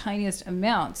tiniest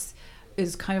amounts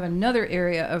is kind of another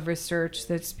area of research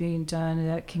that's being done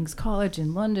at King's College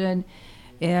in London.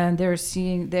 And they're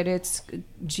seeing that it's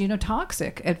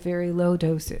genotoxic at very low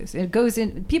doses. It goes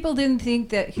in. People didn't think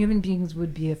that human beings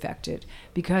would be affected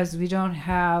because we don't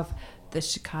have the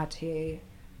Shikate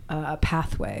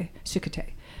pathway, Shikate.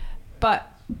 But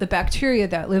the bacteria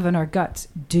that live in our guts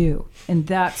do, and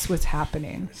that's what's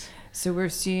happening. So we're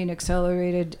seeing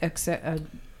accelerated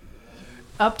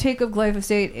uptake of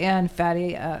glyphosate and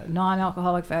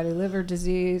non-alcoholic fatty liver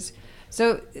disease.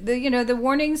 So the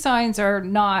warning signs are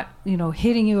not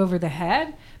hitting you over the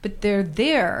head, but they're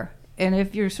there. And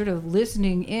if you're sort of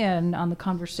listening in on the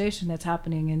conversation that's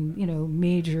happening in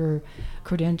major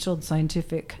credentialed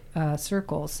scientific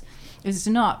circles, it's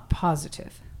not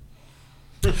positive.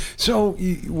 So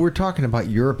we're talking about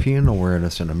European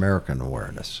awareness and American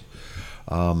awareness.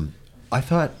 I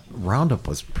thought Roundup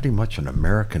was pretty much an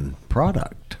American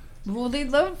product. Well, they'd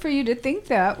love for you to think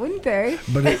that, wouldn't they?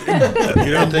 But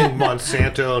you don't think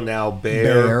Monsanto, now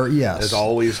Bayer, yes, has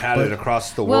always had it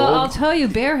across the world? Well, I'll tell you,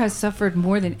 Bayer has suffered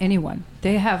more than anyone.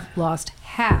 They have lost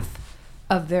half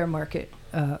of their market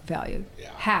value. Yeah.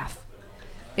 Half.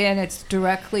 And it's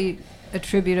directly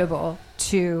attributable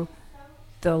to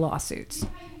the lawsuits.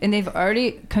 And they've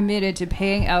already committed to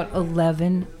paying out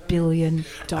 $11 billion.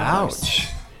 Ouch.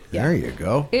 Yeah. There you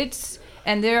go.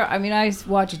 I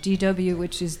watch DW,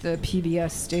 which is the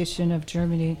PBS station of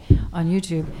Germany, on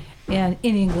YouTube, and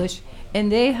in English,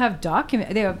 and they have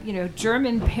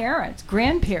German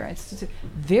grandparents,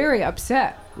 very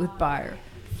upset with Bayer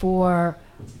for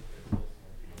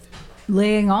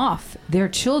laying off their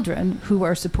children who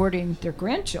are supporting their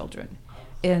grandchildren,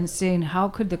 and saying, how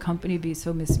could the company be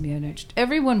so mismanaged?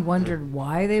 Everyone wondered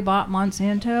why they bought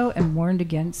Monsanto and warned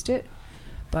against it,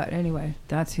 but anyway,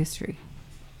 that's history.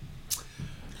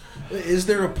 Is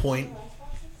there a point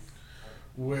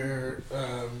where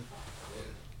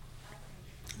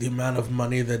the amount of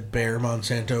money that Bayer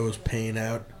Monsanto is paying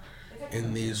out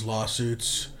in these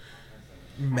lawsuits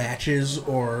matches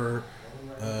or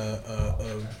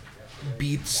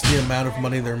beats the amount of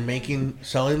money they're making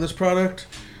selling this product,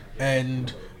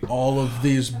 and all of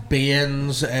these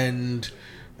bans and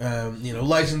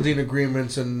licensing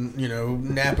agreements and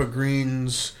Napa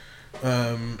Greens,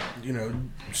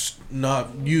 not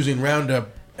using Roundup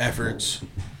efforts,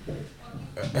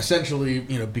 essentially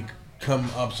become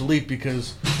obsolete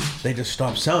because they just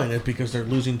stop selling it because they're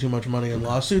losing too much money in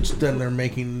lawsuits. Then they're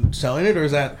selling it, or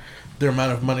is that the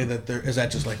amount of money is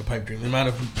that just like a pipe dream? The amount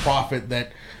of profit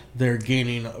that they're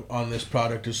gaining on this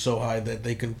product is so high that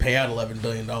they can pay out $11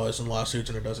 billion in lawsuits,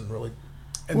 and it doesn't really.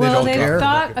 Well, they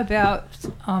thought about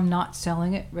not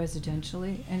selling it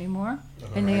residentially anymore,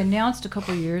 and they announced a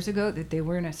couple of years ago that they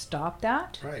were going to stop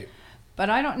that. Right. But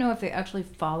I don't know if they actually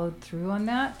followed through on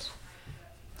that.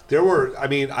 There were,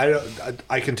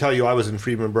 I can tell you, I was in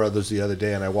Friedman Brothers the other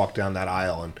day, and I walked down that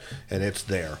aisle, and it's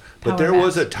there. But there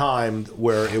was a time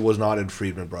where it was not in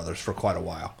Friedman Brothers for quite a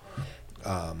while.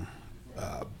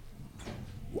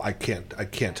 I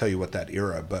can't tell you what that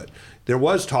era, but there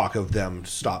was talk of them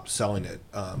stop selling it.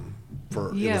 It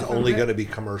was only going to be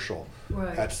commercial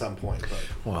at some point,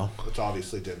 but it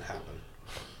obviously didn't happen.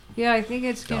 Yeah, I think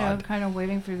it's kind of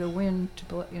waiting for the wind to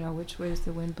blow. Which way is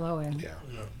the wind blowing? Yeah.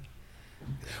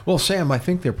 Well, Sam, I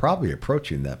think they're probably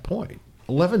approaching that point.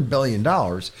 $11 billion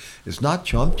is not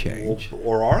chump change.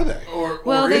 Or are they?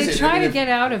 Well, they try to get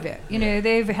out of it.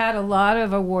 They've had a lot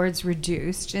of awards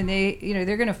reduced, and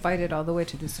they're going to fight it all the way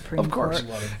to the Supreme Court. Of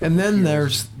course. And then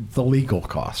there's the legal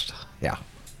cost. Yeah.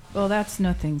 Well, that's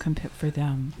nothing for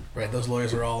them. Right, those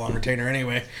lawyers are all on retainer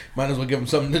anyway. Might as well give them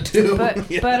something to do. But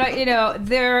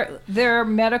they're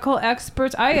medical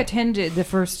experts. I attended the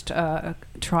first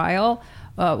trial.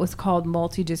 It was called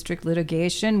multi-district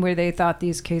litigation, where they thought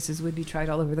these cases would be tried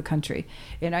all over the country.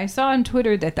 And I saw on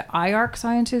Twitter that the IARC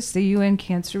scientists, the UN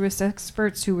cancer risk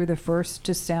experts, who were the first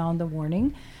to sound the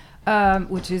warning,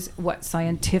 which is what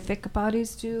scientific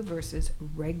bodies do versus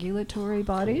regulatory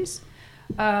bodies.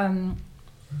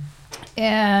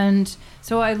 And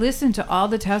so I listened to all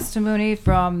the testimony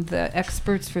from the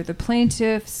experts for the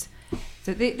plaintiffs.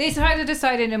 So they try to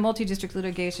decide in a multi-district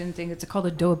litigation thing, it's called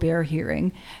a Daubert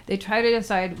hearing. They try to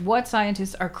decide what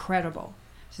scientists are credible.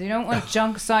 So they don't want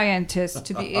junk scientists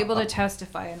to be able to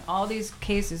testify in all these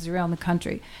cases around the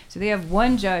country. So they have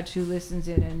one judge who listens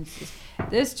in, and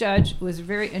this judge was a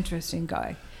very interesting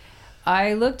guy.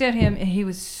 I looked at him, and he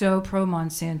was so pro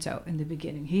Monsanto in the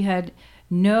beginning. He had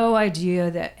no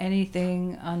idea that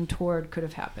anything untoward could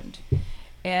have happened.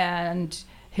 And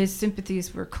his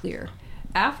sympathies were clear.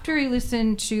 After he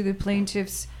listened to the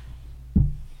plaintiff's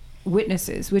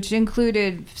witnesses, which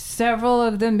included several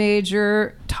of the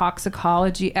major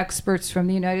toxicology experts from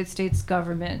the United States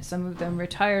government, some of them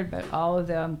retired, but all of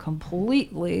them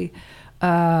completely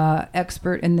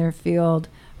expert in their field,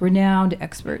 renowned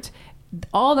experts.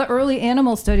 All the early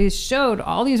animal studies showed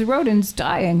all these rodents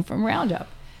dying from Roundup.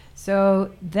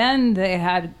 So then they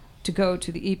had to go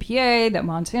to the EPA, the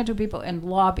Monsanto people, and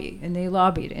lobby. And they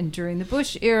lobbied. And during the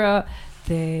Bush era,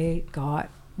 they got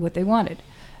what they wanted.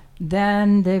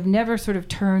 Then they've never sort of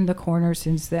turned the corner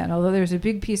since then. Although there's a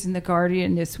big piece in The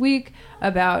Guardian this week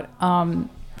about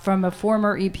from a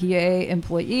former EPA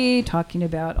employee talking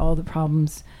about all the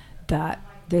problems that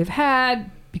they've had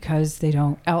because they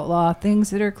don't outlaw things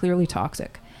that are clearly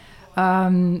toxic.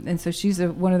 And so she's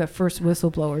one of the first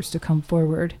whistleblowers to come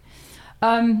forward.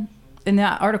 And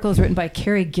that article is written by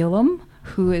Carrie Gillum,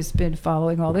 who has been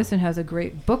following all this and has a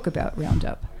great book about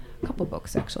Roundup. A couple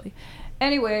books, actually.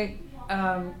 Anyway,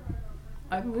 I'm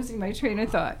losing my train of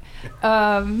thought.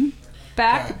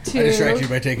 Back to... I distracted you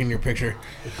by taking your picture.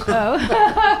 Oh.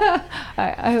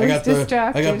 I was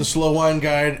distracted. I got the Slow Wine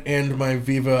Guide and my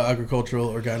Viva Agricultural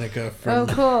Organica from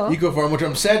EcoFarm, which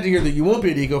I'm sad to hear that you won't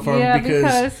be at EcoFarm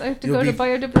because I have to go to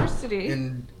biodiversity.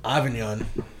 In Avignon.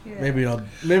 Yeah. Maybe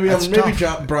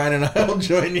Brian and I will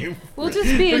join you. We'll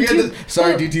just be in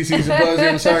Sorry, DTC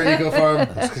Symposium. Sorry,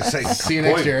 EcoFarm. I was going to say, see you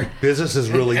next year. Business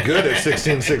is really good at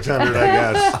 16,600, I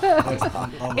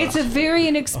guess. It's a very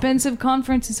inexpensive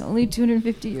conference. It's only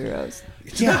 €250.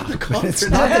 It's not the conference.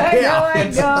 I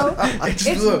know. It's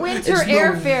winter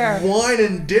airfare. Wine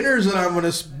and dinners that I'm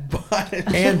going to buy.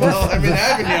 And I'm in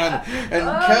Avignon,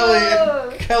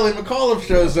 and Kelly McAuliffe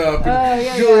shows up,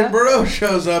 and Julian Burrow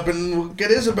shows up, and we'll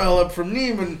get Isabel up from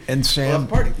Nîmes, and Sam,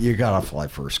 you gotta fly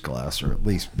first class or at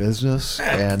least business,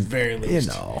 at the very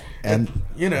least.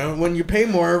 When you pay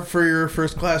more for your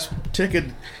first class ticket,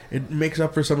 it makes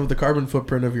up for some of the carbon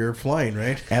footprint of your flying,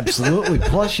 right? Absolutely.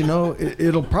 Plus,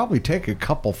 it'll probably take a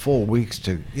couple full weeks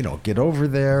to, get over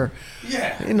there.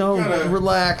 Yeah.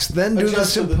 Relax, then do the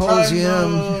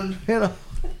symposium.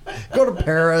 Go to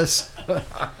Paris.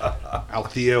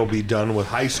 Althea will be done with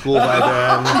high school by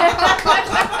then.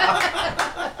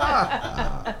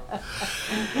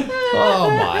 Oh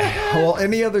my! Well,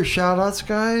 any other shout-outs,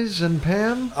 guys and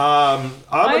Pam? I'm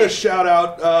going to shout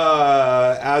out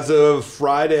as of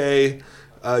Friday.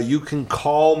 You can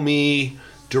call me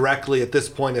directly. At this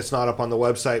point, it's not up on the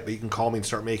website, but you can call me and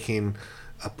start making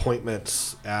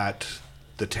appointments at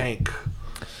the Tank.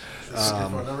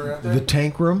 The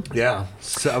Tank Room? Yeah,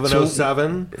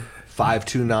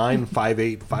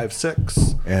 707-529-5856.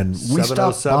 And we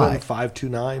stopped by.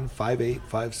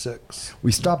 707-529-5856.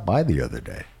 We stopped by the other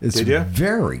day. It's Did you?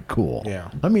 very cool.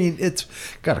 Yeah. I mean, it's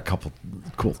got a couple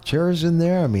cool chairs in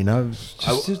there. I mean, I was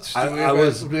just... Do we have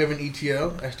an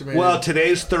ETO estimated? Well,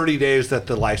 today's 30 days that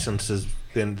the license has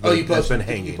been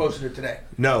hanging. You posted it today.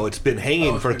 No, it's been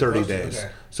hanging for 30 days.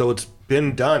 Okay. So it's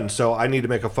been done. So I need to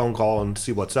make a phone call and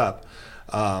see what's up.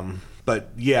 But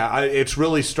yeah, it's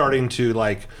really starting to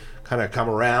like kind of come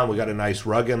around. We got a nice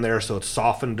rug in there, so it's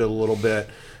softened it a little bit.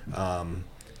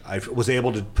 I was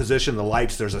able to position the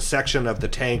lights. There's a section of the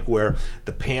tank where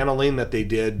the paneling that they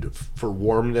did for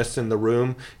warmness in the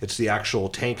room, it's the actual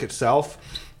tank itself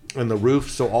and the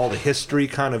roof. So all the history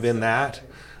kind of in that.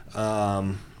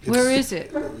 Where is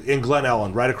it? In Glen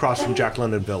Ellen, right across from Jack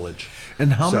London Village.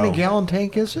 And how many gallon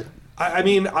tank is it? I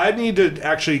mean, I need to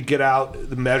actually get out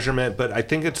the measurement, but I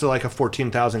think it's like a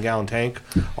 14,000 gallon tank.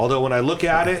 Although when I look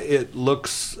at it, it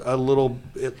looks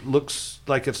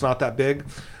like it's not that big.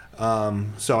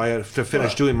 So I have to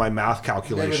finish doing my math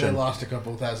calculation. Maybe they lost a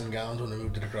couple thousand gallons when they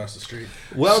moved it across the street.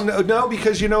 Well, no,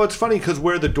 because it's funny because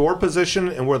where the door position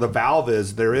and where the valve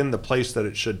is, they're in the place that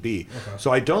it should be. Okay.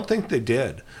 So I don't think they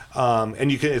did.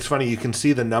 And it's funny, you can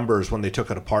see the numbers when they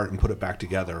took it apart and put it back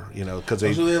together. Because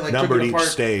they numbered each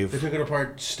stave. They took it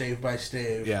apart stave by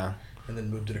stave. Yeah. And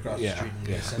then moved it across the street.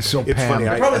 And so it's Pam, funny.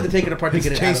 Probably to take it apart to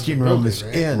get it out of the tasting room is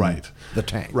right? in the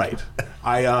tank. Right.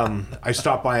 I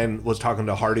stopped by and was talking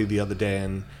to Hardy the other day,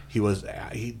 and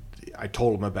I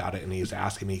told him about it, and he was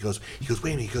asking me. He goes, wait a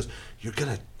minute. He goes, you're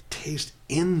gonna taste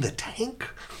in the tank?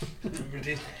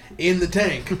 In the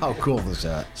tank. How cool was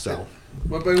that? So,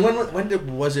 but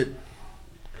was it?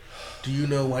 Do you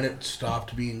know when it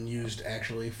stopped being used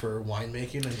actually for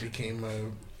winemaking and became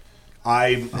a?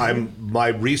 my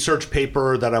research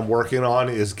paper that I'm working on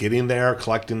is getting there,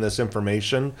 collecting this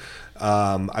information.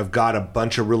 I've got a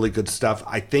bunch of really good stuff.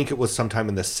 I think it was sometime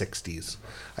in the 60s.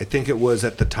 I think it was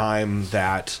at the time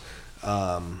that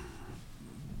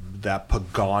that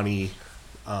Pagani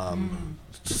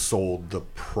sold the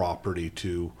property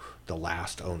to the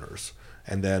last owners.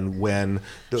 And then when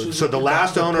the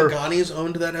last owner, Pagani's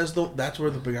owned that that's where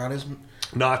the Pagani's.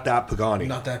 Not that Pagani.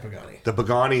 Not that Pagani. The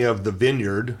Pagani of the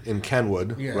vineyard in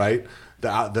Kenwood, right?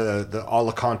 The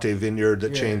Alicante vineyard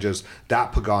that changes,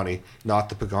 that Pagani, not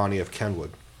the Pagani of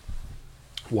Kenwood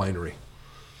Winery,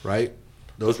 right?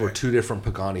 Those were two different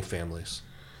Pagani families.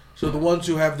 So the ones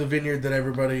who have the vineyard that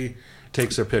everybody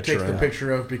takes their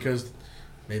picture of because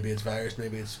maybe it's virus,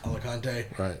 maybe it's Alicante,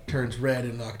 right? Turns red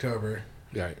in October,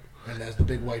 right? And has the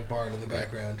big white barn in the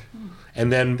background.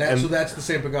 And then so that's the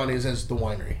same Pagani as the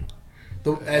winery.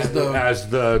 As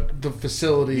the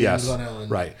facility in Glen Ellen.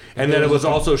 Right. And then it was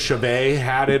also Chevet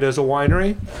had it as a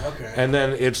winery. Okay. And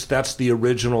then that's the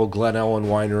original Glen Ellen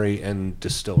winery and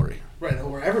distillery. Right,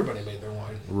 where everybody made their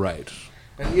wine. Right.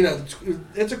 And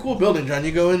it's a cool building, John.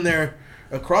 You go in there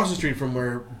across the street from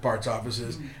where Bart's office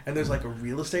is, and there's like a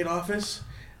real estate office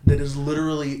that is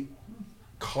literally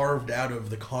carved out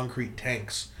of the concrete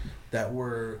tanks that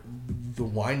were the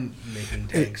wine making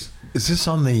tanks. Is this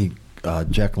on the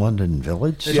Jack London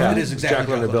Village? Yeah, it is exactly Jack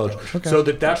London Village. Okay. So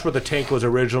that's where the tank was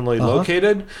originally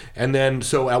located, and then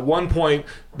so at one point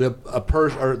the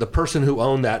person who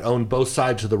owned both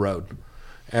sides of the road,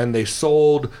 and they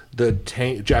sold the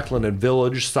Jack London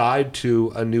Village side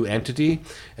to a new entity,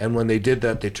 and when they did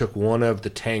that, they took one of the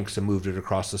tanks and moved it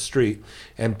across the street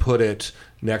and put it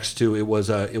next to it was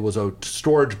a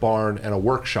storage barn and a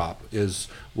workshop is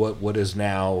what is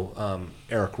now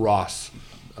Eric Ross.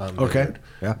 Okay.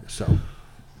 Yeah. So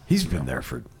he's been there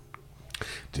for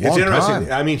it's interesting.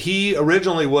 Time. I mean, he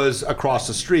originally was across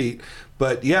the street,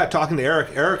 but yeah, talking to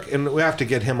Eric, and we have to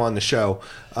get him on the show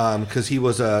because he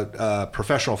was a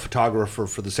professional photographer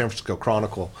for the San Francisco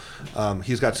Chronicle.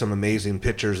 He's got some amazing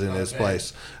pictures in his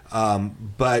place,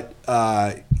 but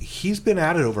he's been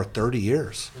at it over 30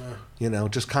 years. Yeah.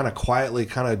 Just kind of quietly,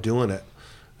 kind of doing it,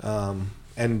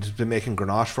 and has been making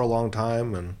Grenache for a long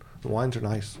time, and the wines are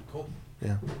nice. Cool.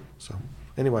 Yeah. So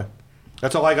anyway,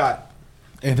 that's all I got.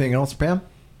 Anything else, Pam?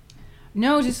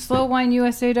 No, just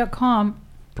slowwineusa.com.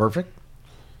 Perfect.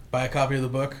 Buy a copy of the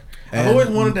book. I've always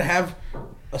wanted to have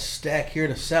a stack here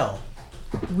to sell.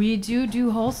 We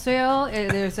do wholesale.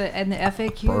 There's and the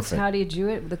FAQs. Perfect. How do you do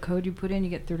it? The code you put in, you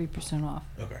get 30% off.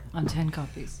 Okay. On 10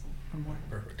 copies or more.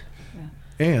 Perfect.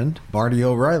 Yeah. And Marty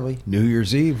O'Reilly, New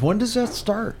Year's Eve. When does that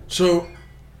start? So,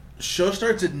 show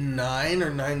starts at 9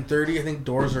 or 9:30. I think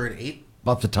doors are at 8.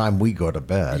 About the time we go to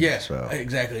bed. Yeah, So.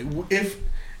 exactly. If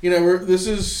this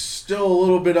is still a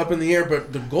little bit up in the air,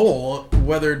 but the goal,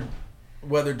 weather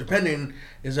depending,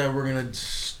 is that we're gonna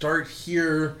start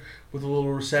here with a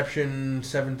little reception,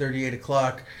 7:30, 8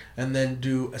 o'clock, and then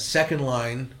do a second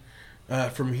line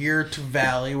from here to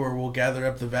Valley, where we'll gather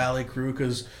up the Valley crew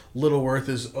because Littleworth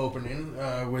is opening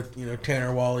with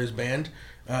Tanner Wally's band.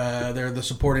 They're the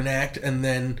supporting act, and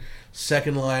then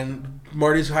second line,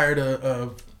 Marty's hired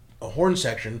a horn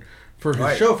section for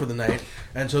his show for the night,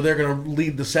 and so they're going to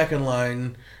lead the second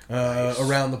line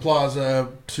around the plaza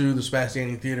to the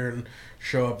Sebastiani Theater and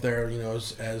show up there,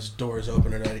 as doors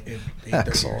open at 8:30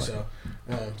 or so.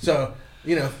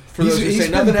 For those who say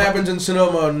nothing happens in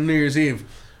Sonoma on New Year's Eve,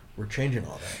 we're changing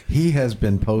all that. He has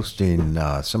been posting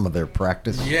some of their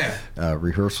practice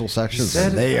rehearsal sections,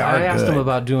 and they are good. I asked him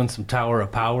about doing some Tower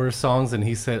of Power songs, and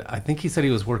he said he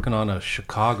was working on a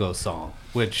Chicago song,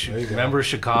 which, remember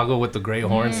Chicago with the great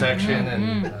horn section?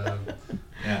 And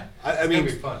yeah. I mean,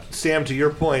 Sam, to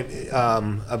your point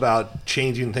about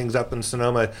changing things up in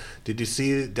Sonoma, did you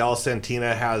see Del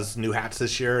Santina has new hats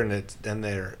this year, and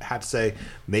their hats say,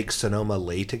 "Make Sonoma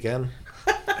late again"?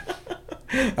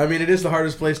 I mean, it is the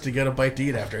hardest place to get a bite to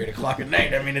eat after 8 o'clock at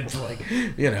night. I mean, it's like,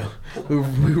 we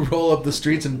roll up the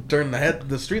streets and turn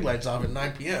the street lights off at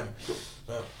 9 p.m.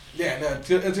 So, it's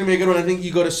going to be a good one. I think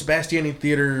you go to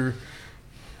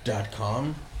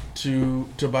SebastianiTheater.com to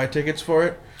buy tickets for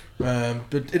it.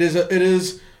 But it is a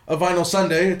vinyl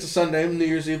Sunday. It's a Sunday. New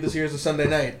Year's Eve this year is a Sunday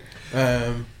night.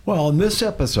 And this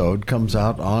episode comes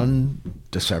out on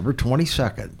December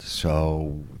 22nd,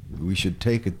 so we should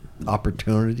take an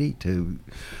opportunity to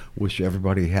wish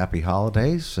everybody happy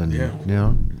holidays and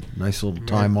nice little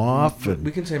time off. And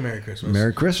we can say Merry Christmas.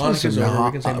 Merry Christmas. Hanukkah's over.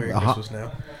 We can say Merry Christmas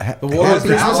now. The Happy war of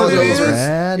Christmas holidays, is over.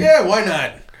 man. Yeah, why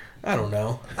not? I don't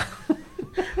know.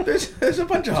 There's a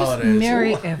bunch of holidays.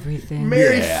 Marry everything.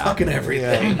 Marry fucking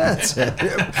everything. That's it.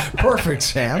 Perfect,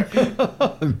 Sam.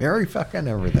 Merry fucking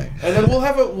everything. And then we'll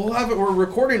have it. We're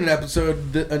recording a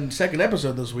second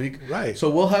episode this week. Right. So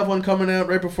we'll have one coming out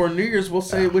right before New Year's. We'll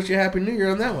say wish you Happy New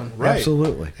Year on that one. Right.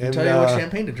 Absolutely. And tell you what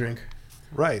champagne to drink.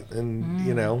 Right. And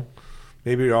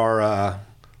maybe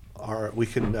we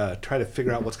can try to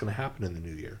figure out what's going to happen in the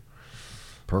new year.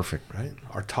 Perfect. Right?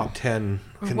 Our top 10.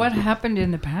 What happened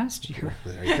in the past year?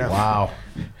 There you go. Wow.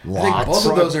 I think both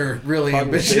of those are really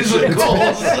ambitious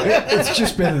goals. It's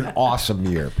just been an awesome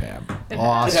year, Pam.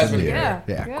 Awesome year.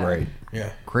 Yeah, Great.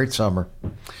 Yeah. Great summer.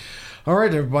 All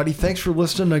right, everybody. Thanks for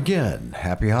listening again.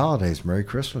 Happy holidays. Merry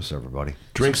Christmas, everybody.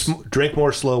 Drink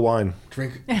more slow wine.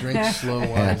 Drink slow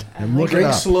wine. And look it Drink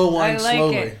up. slow wine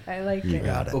slowly. I like You it.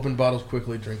 got it. Open bottles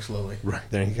quickly, drink slowly. Right.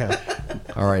 There you go.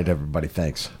 All right, everybody.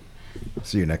 Thanks.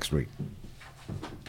 See you next week.